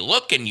they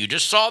look, and you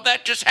just saw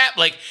that just happen."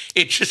 Like,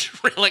 it's just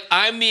like,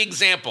 I'm the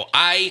example.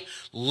 I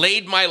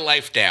laid my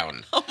life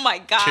down Oh my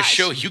gosh. to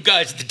show you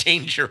guys the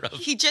danger of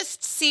He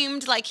just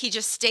seemed like he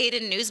just stayed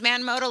in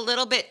newsman mode a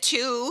little bit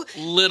too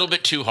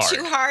hard.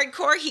 too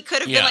hardcore. He could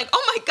have Yeah. been like,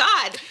 "Oh my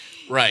God."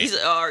 Right. He's,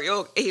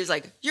 he was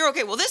like, "You're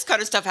okay. Well, this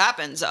kind of stuff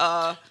happens."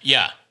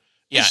 Yeah.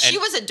 She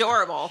and- was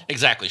adorable.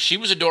 Exactly. She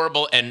was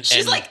adorable, and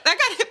She's like, "That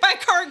got hit by a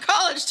car in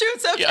college too.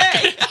 It's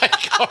okay." Yeah,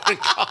 car in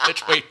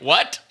college. Wait,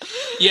 what?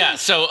 Yeah.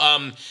 So,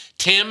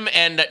 Tim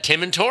and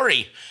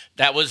Tori.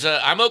 That was.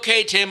 I'm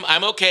okay, Tim.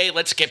 I'm okay.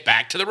 Let's get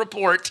back to the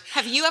report.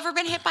 Have you ever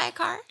been hit by a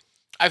car?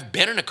 I've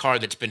been in a car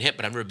that's been hit,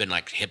 but I've never been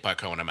hit by a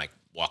car when I'm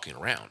walking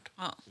around.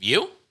 Oh.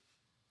 You?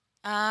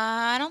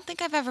 I don't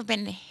think I've ever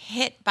been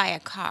hit by a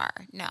car.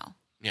 No.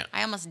 Yeah.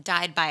 I almost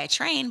died by a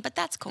train, but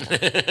that's cool.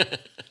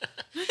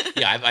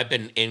 Yeah, I've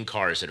been in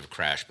cars that have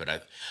crashed, but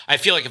I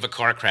feel like if a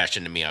car crashed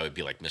into me, I would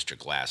be like Mr.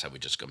 Glass. I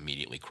would just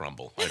immediately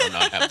crumble. I do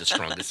not have the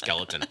strongest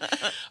skeleton.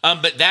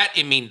 But that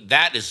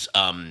is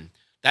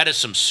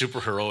some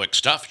super heroic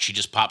stuff. She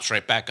just pops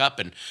right back up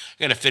and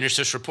going to finish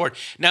this report.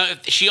 Now,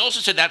 she also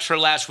said that's her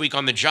last week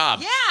on the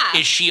job. Yeah.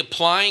 Is she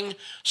applying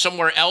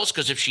somewhere else?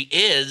 Because if she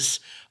is,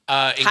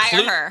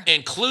 Hire her.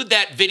 Include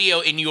that video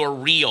in your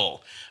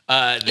reel.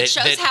 It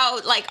shows how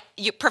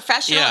you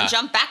professional Yeah. and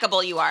jump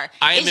backable you are.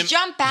 Is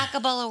jump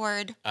backable a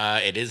word?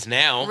 It is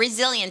now.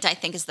 Resilient, I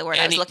think, is the word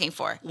I was looking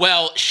for.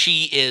 Well,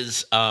 she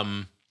is.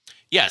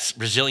 Yes,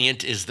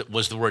 resilient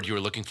was the word you were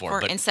looking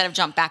for. But instead of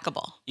jump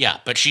backable. yeah,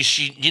 but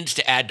she needs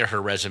to add to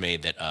her resume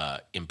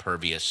that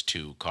impervious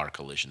to car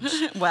collisions.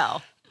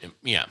 Well,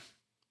 Yeah.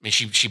 I mean,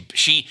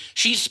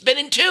 she's been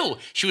in two.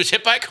 She was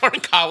hit by a car in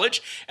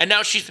college, and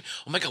now she's.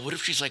 Oh my God! What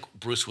if she's like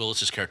Bruce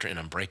Willis's character in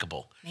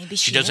Unbreakable? Maybe she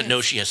she doesn't is. know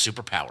she has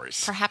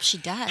superpowers. perhaps she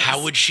does.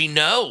 How would she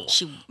know?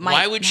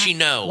 Why would she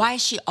know? Why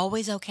is she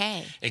always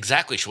okay?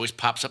 Exactly. She always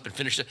pops up and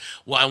finishes it.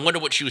 Well, I wonder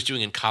what she was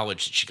doing in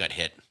college that she got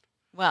hit.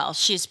 Well,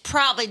 she's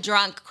probably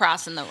drunk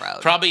crossing the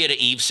road. Probably at an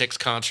Eve Six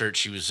concert.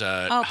 She was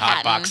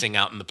hotboxing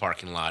out in the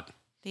parking lot.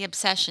 The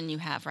obsession you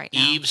have right now.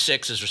 Eve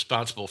Six is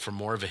responsible for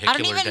more vehicular I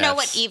don't even deaths. know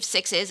what Eve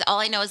 6 is. All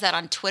I know is that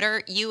on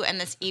Twitter, you and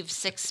this Eve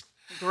 6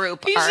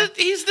 group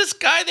He's this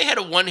guy. They had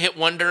a one-hit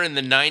wonder in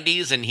the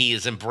 90s, and he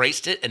has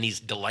embraced it, and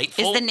he's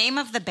delightful. Is the name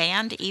of the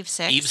band Eve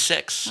 6? Eve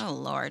Six. Oh,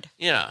 Lord.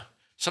 Yeah.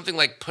 Something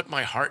like Put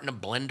My Heart in a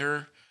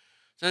Blender.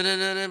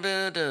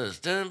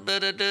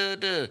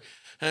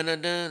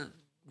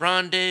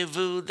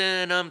 Rendezvous,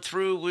 then I'm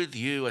through with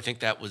you. I think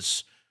that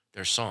was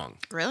their song.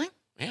 Really?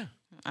 Yeah.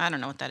 I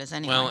don't know what that is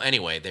anyway. Well,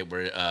 anyway, they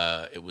were.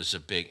 It was a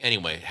big.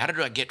 Anyway, how did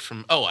I get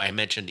from? Oh, I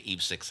mentioned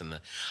Eve Six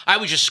I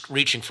was just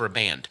reaching for a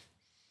band.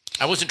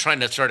 I wasn't trying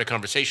to start a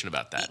conversation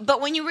about that.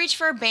 But when you reach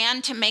for a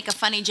band to make a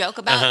funny joke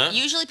about,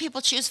 usually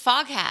people choose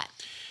Foghat.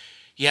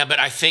 Yeah, but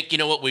I think you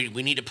know what we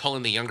need to pull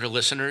in the younger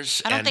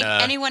listeners. I don't think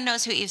anyone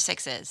knows who Eve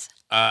 6 is.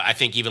 I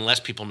think even less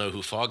people know who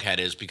Foghat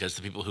is because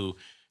the people who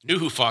knew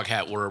who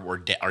Foghat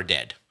are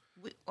dead,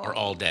 or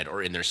all dead,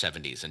 or in their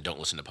 70s and don't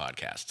listen to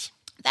podcasts.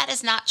 That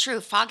is not true.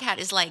 Foghat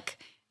is like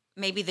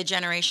maybe the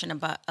generation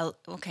above.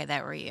 Okay,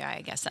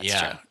 I guess that's true.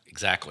 Yeah,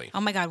 exactly.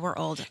 Oh my God, we're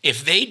old.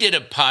 If they did a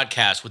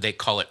podcast, would they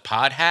call it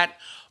Podhat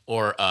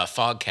or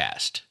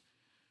Fogcast?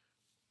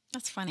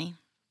 That's funny.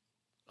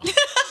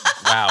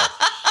 Wow.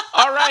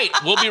 All right,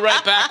 we'll be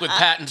right back with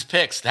Patton's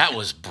picks. That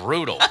was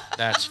brutal.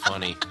 That's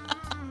funny.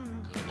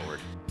 Good Lord.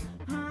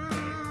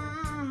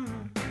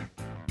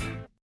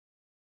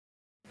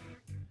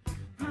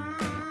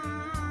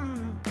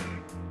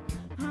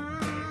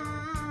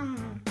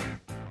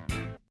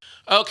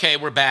 Okay,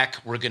 we're back.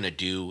 We're going to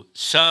do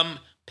some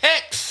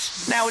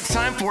picks. Now it's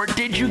time for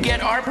Did You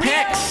Get Our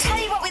Picks? Tell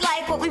you what we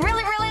like, what we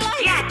really, really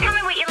like. Yeah, tell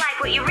me what you like,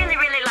 what you really,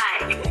 really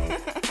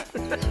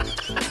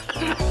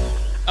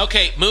like.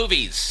 Okay,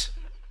 movies.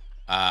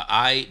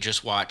 I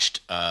just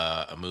watched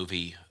a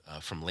movie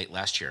from late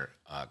last year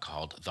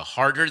called The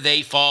Harder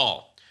They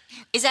Fall.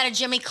 Is that a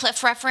Jimmy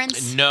Cliff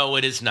reference? No,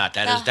 it is not.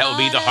 That would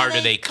be The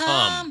Harder They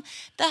Come.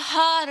 The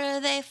harder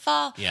they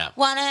fall. Yeah.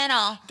 One and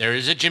all. There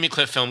is a Jimmy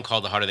Cliff film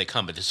called The Harder They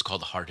Come, but this is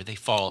called The Harder They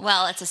Fall.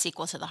 Well, it's a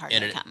sequel to The Harder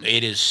And They Come.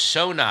 it is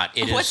so not.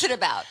 What's it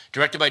about?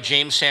 Directed by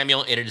James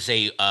Samuel. It is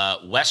a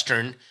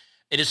Western.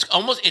 It is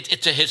almost,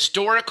 it's a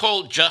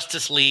historical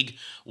Justice League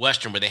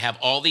Western where they have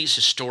all these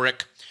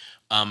historic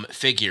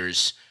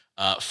figures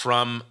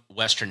from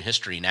Western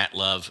history. Nat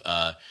Love,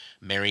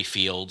 Mary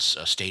Fields,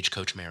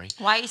 Stagecoach Mary.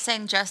 Why are you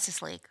saying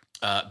Justice League?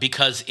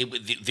 Because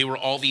they were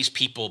all these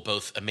people,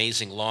 both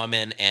amazing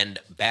lawmen and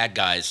bad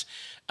guys,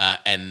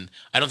 and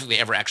I don't think they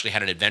ever actually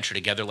had an adventure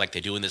together like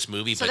they do in this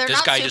movie. So but they're this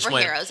not guy just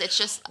went. superheroes. It's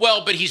just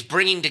Well, but he's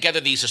bringing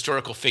together these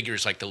historical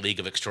figures like the League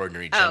of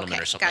Extraordinary Gentlemen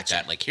or something like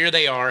that. Like here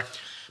they are: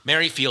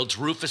 Mary Fields,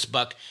 Rufus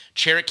Buck,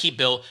 Cherokee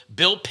Bill,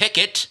 Bill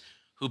Pickett,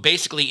 who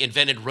basically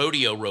invented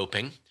rodeo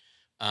roping.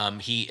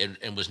 He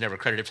was never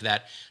credited for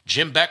that.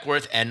 Jim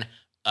Beckworth and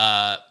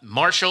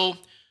Marshal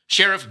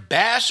Sheriff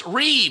Bass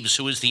Reeves,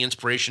 who is the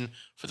inspiration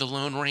for the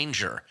Lone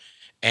Ranger.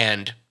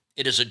 And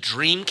it is a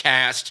dream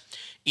cast.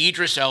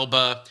 Idris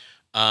Elba,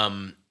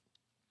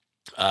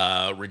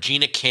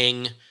 Regina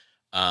King,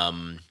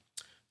 oh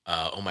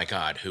my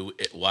God,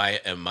 why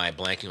am I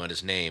blanking on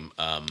his name?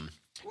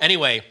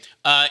 Anyway,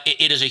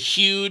 it is a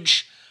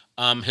huge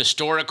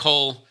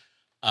historical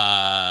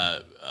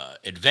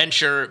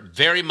adventure,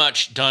 very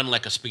much done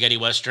like a spaghetti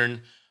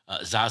western.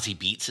 Zazie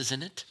Beetz is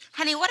in it.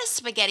 Honey, what does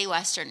spaghetti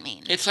western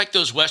mean? It's like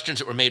those westerns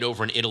that were made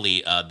over in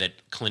Italy that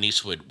Clint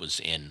Eastwood was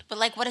in. But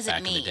like, what does it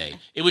back mean? in the day?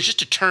 It was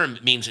just a term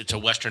that means it's a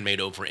western made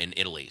over in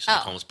Italy. So they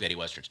call them spaghetti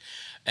westerns.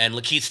 And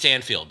Lakeith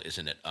Stanfield is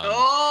in it.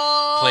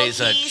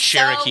 Plays a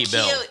Cherokee so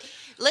Bill. Cute.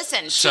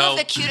 Listen, two of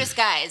the cutest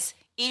guys,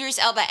 Idris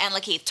Elba and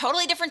Lakeith.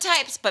 Totally different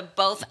types, but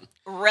both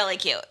really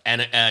cute.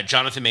 And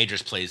Jonathan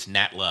Majors plays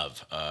Nat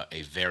Love,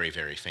 a very,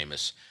 very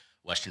famous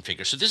western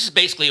figure. So this is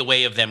basically a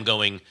way of them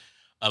going,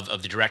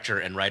 of the director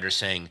and writer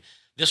saying,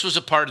 this was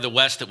a part of the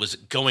West that was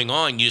going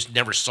on. You just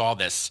never saw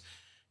this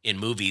in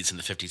movies in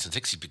the 50s and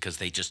 60s because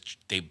they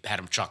had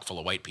them chock full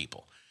of white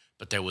people.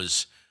 But there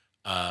was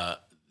I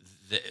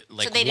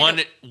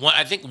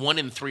think 1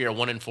 in 3 or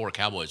 1 in 4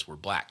 cowboys were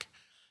black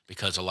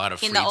because a lot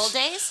of in the old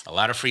days, a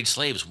lot of freed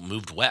slaves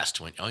moved west.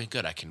 Went, oh,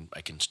 good, I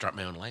can start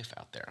my own life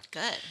out there.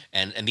 Good.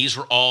 And these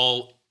were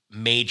all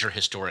major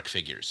historic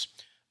figures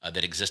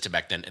that existed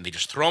back then, and they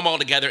just throw them all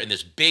together in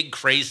this big,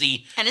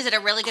 crazy. And is it a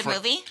really good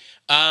movie?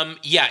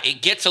 Yeah,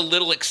 it gets a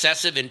little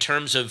excessive in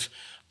terms of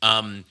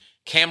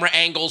camera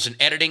angles and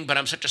editing, but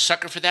I'm such a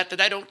sucker for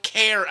that I don't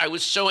care. I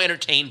was so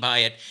entertained by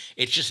it.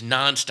 It's just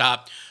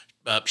nonstop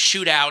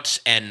shootouts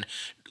and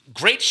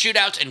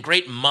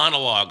great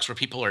monologues where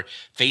people are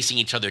facing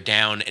each other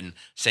down and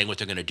saying what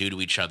they're going to do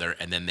to each other,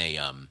 and then they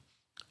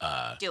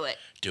do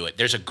it.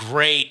 There's a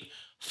great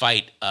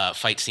fight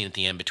scene at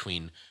the end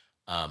between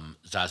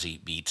Zazie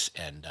Beetz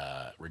and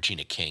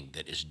Regina King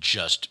that is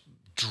just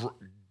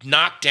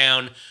knock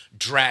down,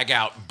 drag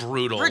out,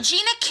 brutal.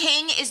 Regina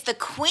King is the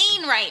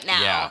queen right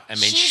now. Yeah, I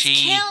mean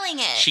she's killing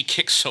it. She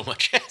kicks so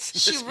much ass.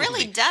 She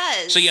really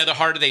does. So yeah, The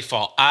Harder They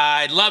Fall.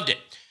 I loved it.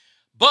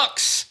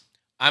 Books.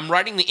 I'm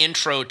writing the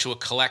intro to a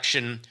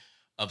collection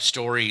of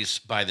stories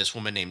by this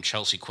woman named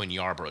Chelsea Quinn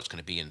Yarbrough. It's going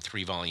to be in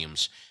 3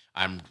 volumes.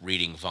 I'm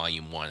reading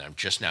volume 1. I'm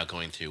just now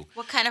going through.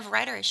 What kind of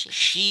writer is she?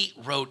 She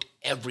wrote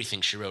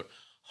everything. She wrote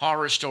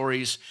horror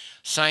stories,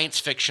 science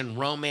fiction,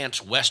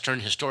 romance, Western,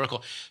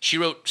 historical. She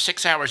wrote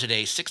 6 hours a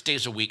day, 6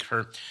 days a week.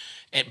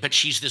 But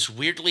she's this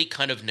weirdly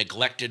kind of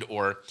neglected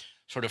or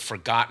sort of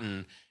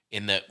forgotten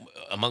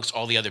amongst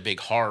all the other big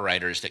horror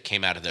writers that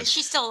came out of the. Is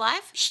she still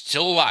alive?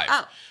 Still alive.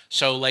 Oh.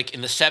 So like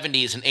in the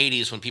 70s and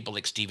 80s when people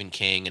like Stephen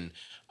King and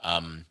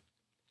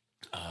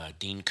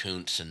Dean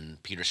Koontz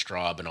and Peter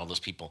Straub and all those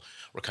people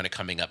were kind of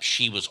coming up,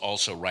 she was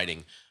also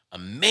writing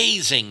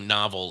amazing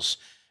novels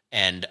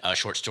and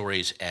short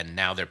stories, and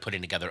now they're putting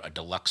together a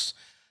deluxe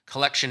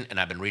collection, and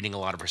I've been reading a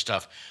lot of her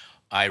stuff.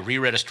 I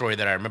reread a story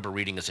that I remember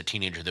reading as a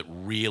teenager that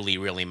really,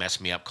 really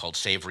messed me up called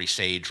Savory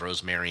Sage,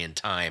 Rosemary and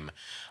Thyme,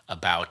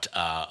 about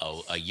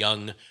a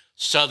young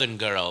Southern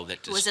girl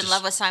that was in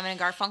love with Simon and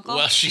Garfunkel.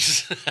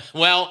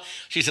 Well,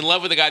 she's in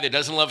love with a guy that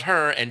doesn't love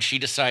her, and she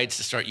decides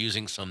to start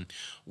using some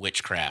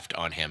witchcraft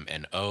on him.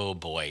 And oh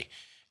boy,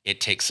 it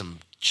takes some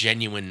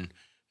genuine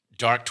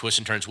dark twists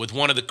and turns with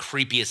one of the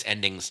creepiest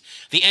endings.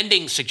 The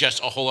ending suggests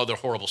a whole other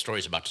horrible story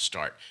is about to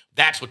start.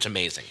 That's what's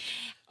amazing.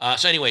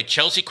 So anyway,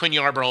 Chelsea Quinn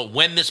Yarbrough,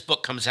 when this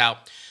book comes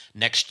out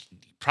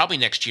probably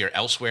next year,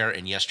 Elsewhere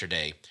and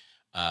Yesterday,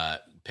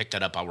 pick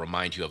that up. I'll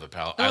remind you of it.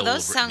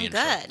 Those sound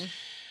good.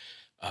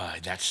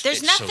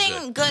 There's nothing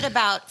so good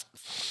about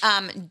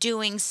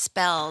doing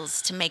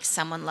spells to make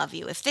someone love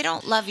you. If they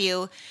don't love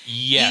you,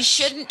 you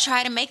shouldn't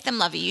try to make them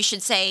love you. You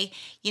should say,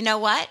 you know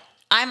what?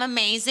 I'm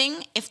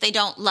amazing. If they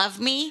don't love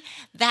me,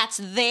 that's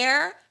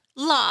their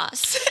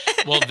loss.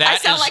 Well, I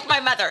sound like my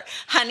mother.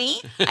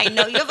 Honey, I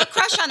know you have a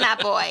crush on that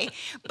boy,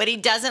 but he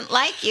doesn't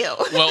like you.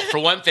 Well, for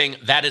one thing,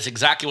 that is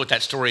exactly what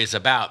that story is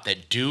about.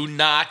 That do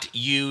not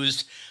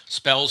use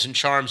spells and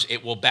charms.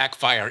 It will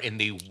backfire in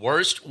the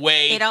worst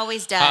way It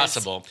always does.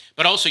 possible.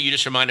 But also, you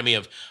just reminded me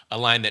of a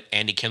line that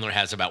Andy Kindler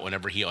has about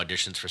whenever he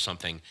auditions for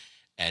something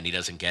and he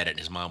doesn't get it, and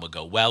his mom would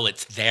go, well,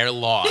 it's their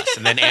loss.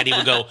 And then Andy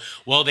would go,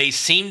 well, they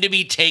seem to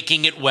be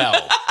taking it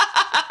well.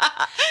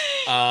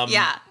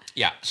 Yeah.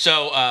 Yeah.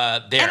 So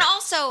there. And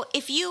also,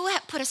 if you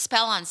put a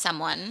spell on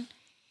someone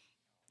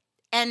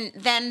and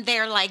then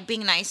they're like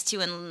being nice to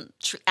you and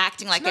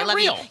acting like they love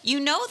real. you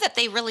know that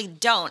they really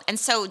don't. And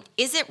so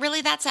is it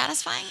really that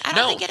satisfying? I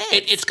don't think it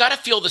is. It's got to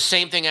feel the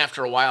same thing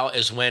after a while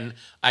as when,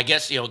 I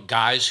guess,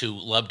 guys who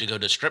love to go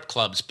to strip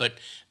clubs, but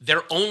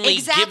they're only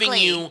giving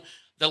you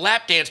the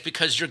lap dance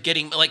because you're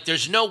getting, like,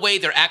 there's no way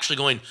they're actually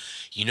going,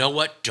 you know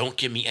what, don't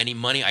give me any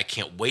money, I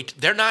can't wait.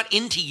 They're not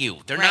into you.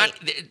 They're not,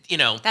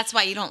 That's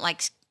why you don't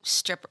like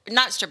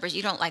not strippers,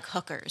 you don't like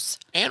hookers.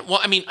 And,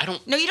 well, I mean, I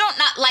don't. No, you don't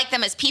not like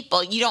them as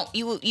people. You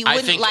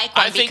wouldn't like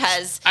one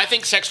because. I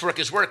think sex work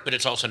is work, but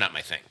it's also not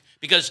my thing.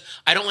 Because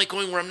I don't like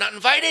going where I'm not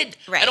invited.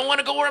 Right. I don't want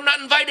to go where I'm not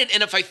invited.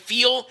 And if I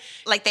feel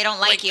like they don't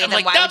like you, I'm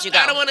then like, why would you go?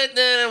 I don't want it. I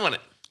don't want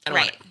it. I don't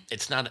Right. want it.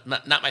 It's not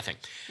my thing.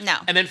 No.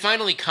 And then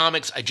finally,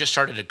 comics. I just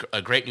started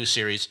a great new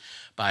series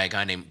by a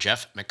guy named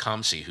Jeff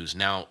McComsey, who's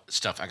now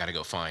stuff I got to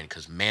go find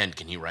because, man,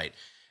 can he write.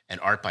 And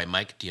art by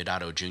Mike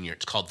Deodato Jr.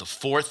 It's called The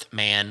Fourth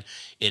Man.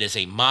 It is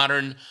a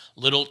modern,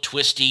 little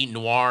twisty,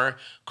 noir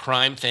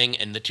crime thing.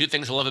 And the two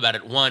things I love about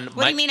it, one...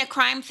 What do you mean a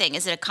crime thing?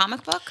 Is it a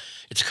comic book?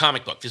 It's a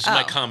comic book. This is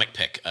my comic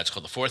pick. It's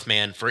called The Fourth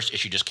Man. First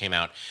issue just came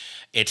out.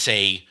 It's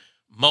a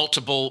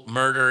multiple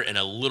murder in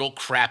a little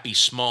crappy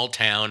small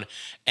town,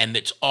 and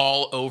it's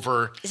all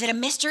over... Is it a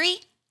mystery?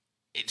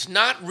 It's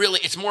not really.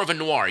 It's more of a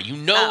noir. You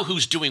know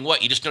who's doing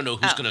what. You just don't know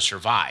who's going to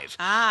survive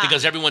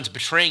because everyone's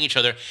betraying each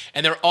other,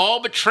 and they're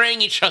all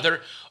betraying each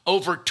other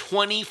over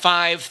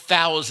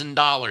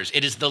 $25,000.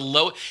 It is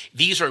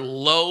These are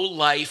low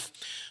life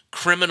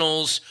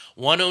criminals.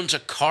 One owns a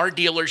car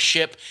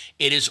dealership.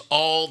 It is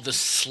all the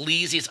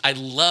sleaziest. I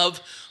love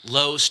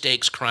low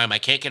stakes crime. I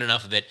can't get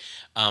enough of it.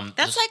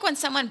 That's like when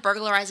someone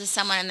burglarizes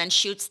someone and then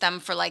shoots them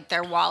for like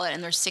their wallet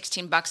and there's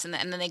 $16 and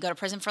then they go to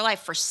prison for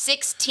life for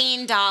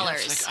 $16. Yeah,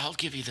 it's like, I'll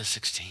give you the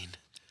 16.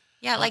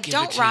 Yeah, like give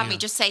don't it to rob you. me.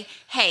 Just say,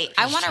 hey,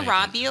 I want to take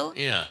rob it. you.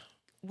 Yeah.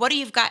 What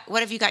have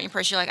you got in your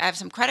purse? You're like, I have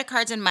some credit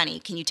cards and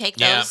money. Can you take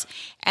those? Yeah.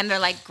 And they're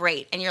like,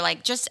 great. And you're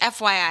like, just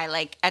FYI,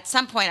 like at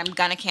some point I'm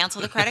gonna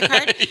cancel the credit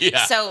card.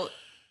 Yeah. So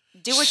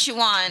do what you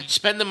want.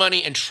 Spend the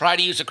money and try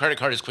to use the credit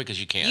card as quick as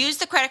you can. Use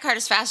the credit card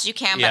as fast as you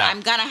can, but Yeah.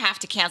 I'm gonna have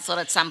to cancel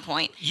it at some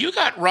point. You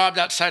got robbed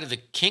outside of the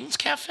King's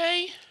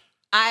Cafe?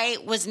 I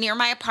was near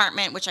my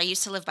apartment, which I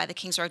used to live by the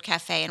Kings Road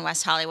Cafe in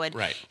West Hollywood.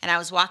 Right. And I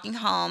was walking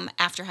home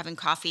after having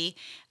coffee,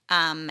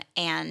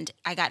 and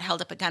I got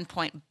held up at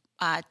gunpoint.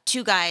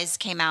 Two guys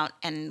came out,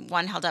 and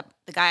one held up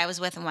the guy I was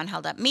with, and one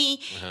held up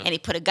me, and he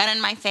put a gun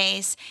in my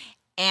face,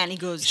 and he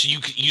goes, So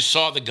you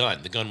saw the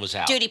gun. The gun was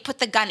out. dude, he put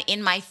the gun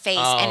in my face,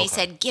 and he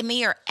said, give me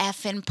your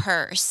effing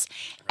purse.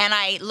 And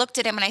I looked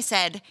at him, and I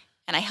said,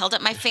 and I held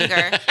up my finger,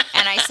 and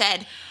I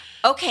said,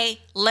 okay,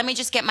 let me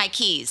just get my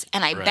keys.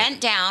 And I bent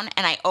down,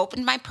 and I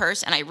opened my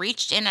purse, and I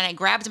reached in, and I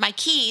grabbed my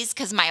keys,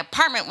 because my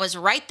apartment was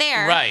right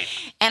there. Right.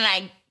 And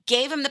I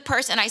gave him the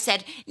purse, and I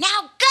said,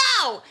 now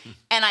go!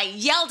 And I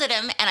yelled at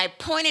him, and I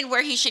pointed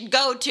where he should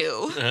go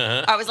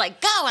to. I was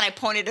like, go! And I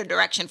pointed a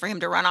direction for him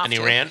to run off And he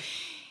to. ran?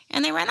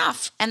 And they ran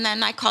off. And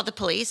then I called the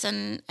police,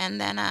 and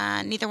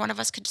then neither one of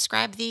us could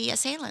describe the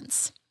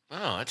assailants.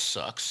 Oh, that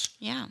sucks.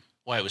 Yeah.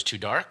 Why, it was too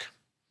dark?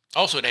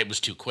 Also, it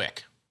was too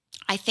quick.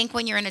 I think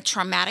when you're in a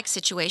traumatic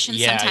situation,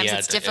 Yeah, sometimes yeah,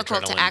 it's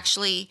difficult to adrenaline.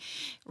 actually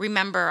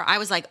remember. I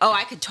was like, oh,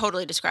 I could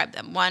totally describe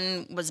them.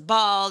 One was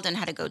bald and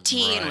had a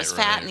goatee and was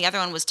fat, right. and the other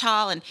one was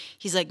tall. And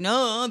he's like,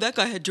 no, that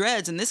guy had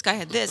dreads, and this guy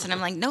had this. And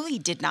I'm like, no, he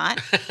did not.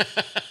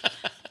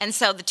 And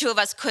so the two of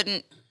us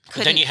couldn't.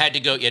 But then you had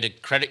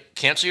to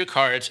cancel your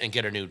cards and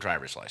get a new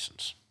driver's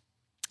license.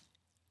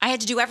 I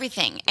had to do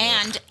everything.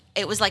 And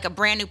it was like a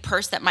brand new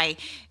purse that I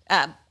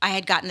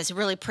had gotten this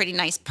really pretty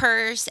nice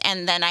purse.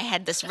 And then I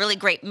had this really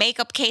great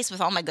makeup case with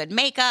all my good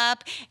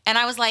makeup. And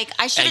I was like,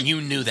 I should And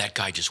you knew that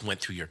guy just went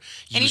through And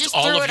he just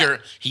threw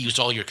it he used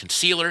all your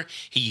concealer,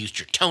 he used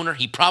your toner,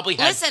 he probably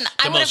had Listen,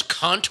 the I most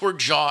contoured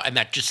jaw, and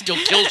that just still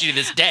kills you to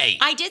this day.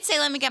 I did say,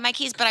 let me get my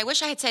keys, but I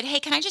wish I had said, hey,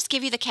 can I just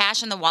give you the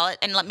cash and the wallet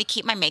and let me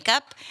keep my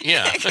makeup?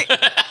 Yeah.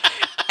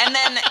 And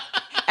then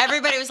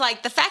everybody was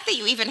like, the fact that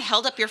you even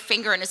held up your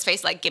finger in his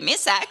face, like, give me a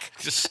sec.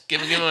 Just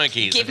give me my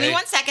keys. Give me okay?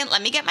 1 second.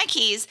 Let me get my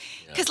keys.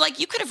 Because, like,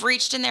 you could have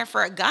reached in there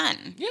for a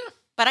gun. Yeah.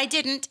 But I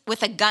didn't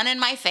with a gun in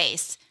my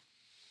face.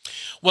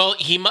 Well,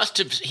 he must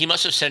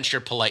have sensed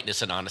your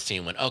politeness and honesty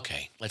and went,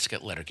 okay, let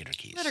her get her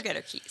keys. Let her get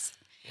her keys.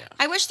 Yeah.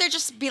 I wish they'd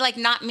just be, like,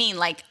 not mean.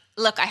 Like,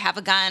 look, I have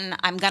a gun.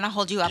 I'm going to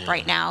hold you up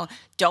right now.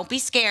 Don't be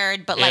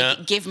scared, but,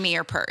 like, give me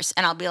your purse.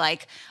 And I'll be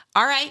like,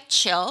 all right,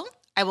 chill.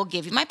 I will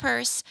give you my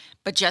purse,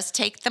 but just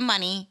take the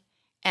money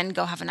and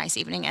go have a nice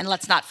evening, and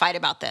let's not fight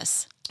about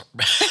this.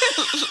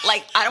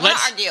 Like, I don't want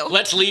to argue.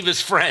 Let's leave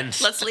as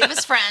friends. Let's leave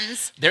as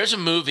friends. There's a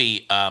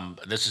movie,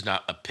 this is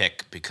not a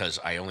pick because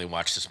I only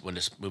watched this, when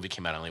this movie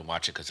came out, I only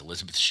watched it because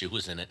Elizabeth Shue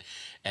was in it.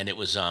 And it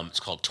was, it's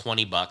called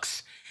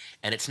 $20.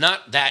 And it's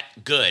not that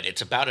good.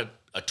 It's about a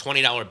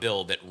 $20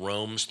 bill that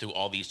roams through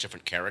all these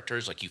different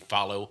characters. Like, you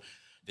follow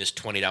this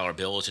 $20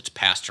 bill as it's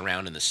passed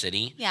around in the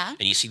city. Yeah.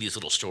 And you see these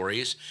little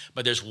stories.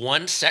 But there's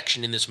one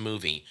section in this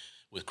movie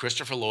with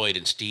Christopher Lloyd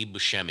and Steve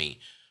Buscemi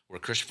where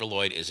Christopher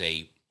Lloyd is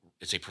a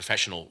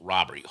professional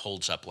robber. He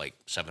holds up like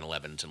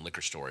 7-Elevens and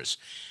liquor stores.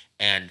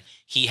 And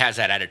he has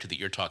that attitude that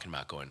you're talking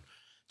about, going,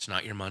 it's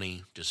not your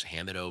money, just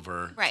hand it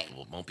over. Right.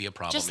 It won't be a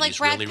problem. Just And like he's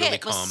Brad really, Pitt really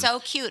calm. was so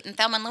cute, and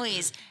Thelma and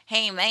Louise,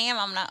 hey, ma'am,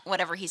 I'm not,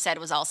 whatever he said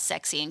was all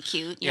sexy and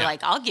cute. You're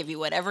like, I'll give you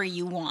whatever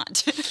you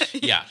want.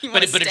 Yeah, You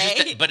but wanna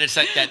stay? it's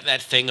like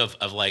that thing of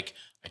like,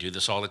 I do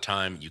this all the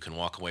time. You can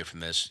walk away from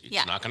this. It's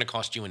Yeah. not going to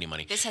cost you any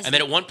money. This has And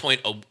then at one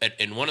point,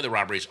 in one of the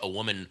robberies, a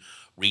woman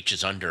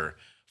reaches under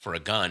for a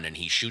gun and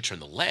he shoots her in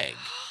the leg.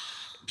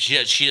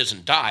 She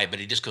doesn't die, but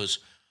he just goes,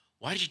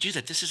 why did you do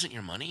that? This isn't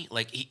your money.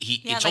 Like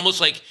it's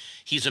almost like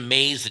he's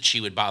amazed that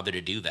she would bother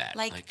to do that.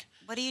 Like,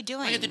 what are you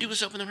doing? all you have to do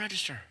is open the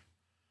register.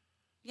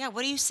 Yeah,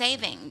 what are you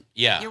saving?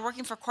 Yeah. You're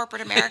working for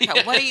corporate America.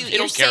 Yeah, What are you? they You're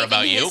don't care saving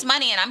about you. his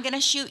money, and I'm going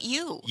to shoot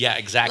you. Yeah,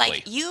 exactly.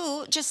 Like,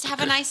 you just have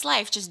a nice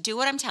life. Just do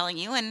what I'm telling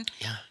you, and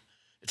Yeah,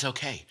 it's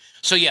okay.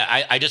 So yeah,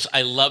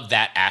 I love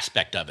that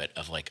aspect of it.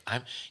 Of like,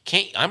 I'm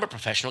a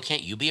professional.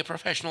 Can't you be a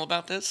professional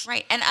about this?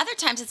 right. And other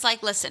times it's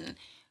like, listen,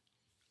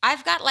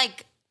 I've got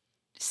like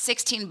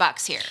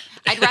 $16 here.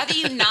 I'd rather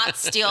you not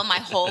steal my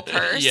whole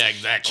purse. Yeah,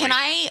 exactly.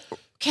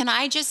 Can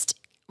I just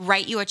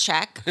write you a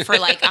check for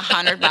like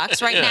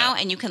 $100 right now,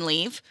 and you can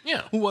leave?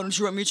 Yeah. Why don't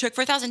you write me a check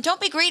for $1,000?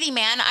 Don't be greedy,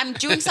 man. I'm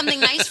doing something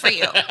nice for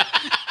you.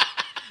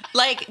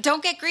 Like,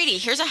 don't get greedy.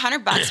 Here's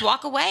 $100.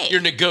 Walk away. You're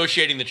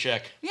negotiating the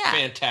check. Yeah.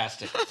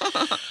 Fantastic.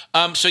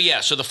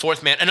 So the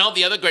Fourth Man, and all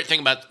the other great thing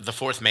about the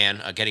Fourth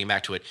Man, getting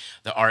back to it,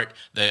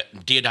 the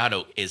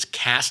Deodato is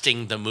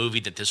casting the movie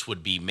that this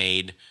would be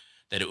made,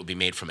 that it would be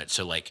made from it.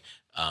 So like,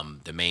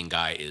 the main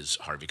guy is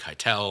Harvey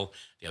Keitel,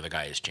 the other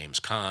guy is James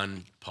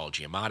Caan, Paul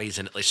Giamatti's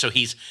in it. So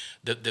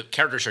the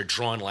characters are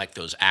drawn like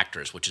those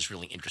actors, which is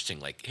really interesting.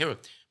 Like, here,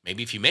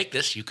 maybe if you make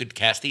this, you could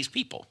cast these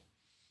people.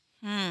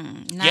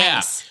 Nice. Yeah.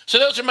 So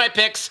those are my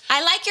picks.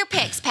 I like your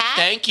picks, Pat.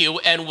 Thank you,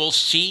 and we'll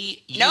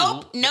see you.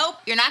 Nope.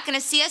 You're not going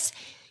to see us.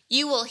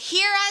 You will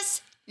hear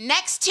us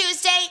next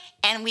Tuesday,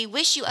 and we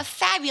wish you a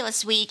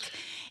fabulous week.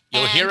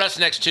 You'll And- hear us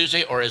next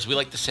Tuesday, or as we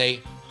like to say,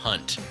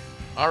 hunt.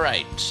 All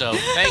right, so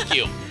thank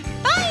you.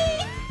 Bye.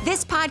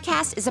 This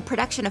podcast is a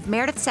production of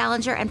Meredith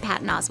Salinger and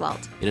Patton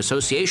Oswalt. In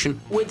association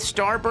with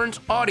Starburns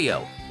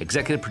Audio.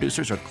 Executive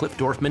producers are Cliff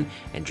Dorfman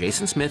and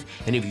Jason Smith.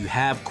 And if you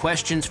have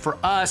questions for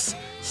us,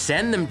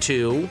 send them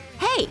to...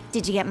 Hey,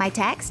 did you get my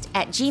text?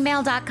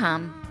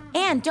 @gmail.com.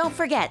 And don't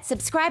forget,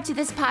 subscribe to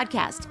this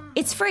podcast.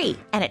 It's free,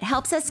 and it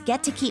helps us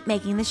get to keep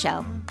making the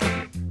show.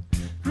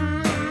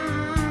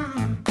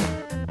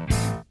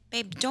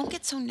 Babe, don't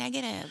get so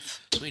negative.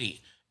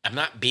 Sweetie, I'm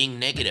not being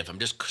negative. I'm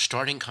just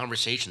starting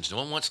conversations. No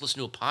one wants to listen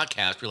to a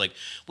podcast. We're like,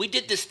 we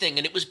did this thing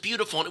and it was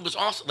beautiful and it was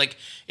awesome. Like,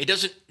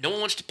 no one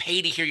wants to pay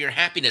to hear your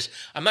happiness.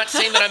 I'm not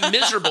saying that I'm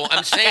miserable.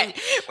 I'm saying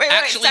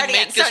actually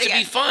make this to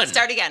be fun.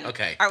 Start again.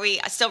 Okay. Are we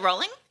still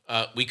rolling?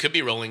 We could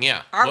be rolling,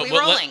 yeah. Are we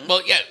rolling?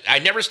 Well, yeah, I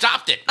never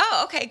stopped it.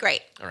 Oh, okay,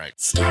 great. All right.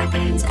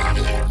 Starburns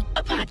Audio,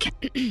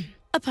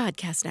 a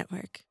podcast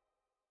network.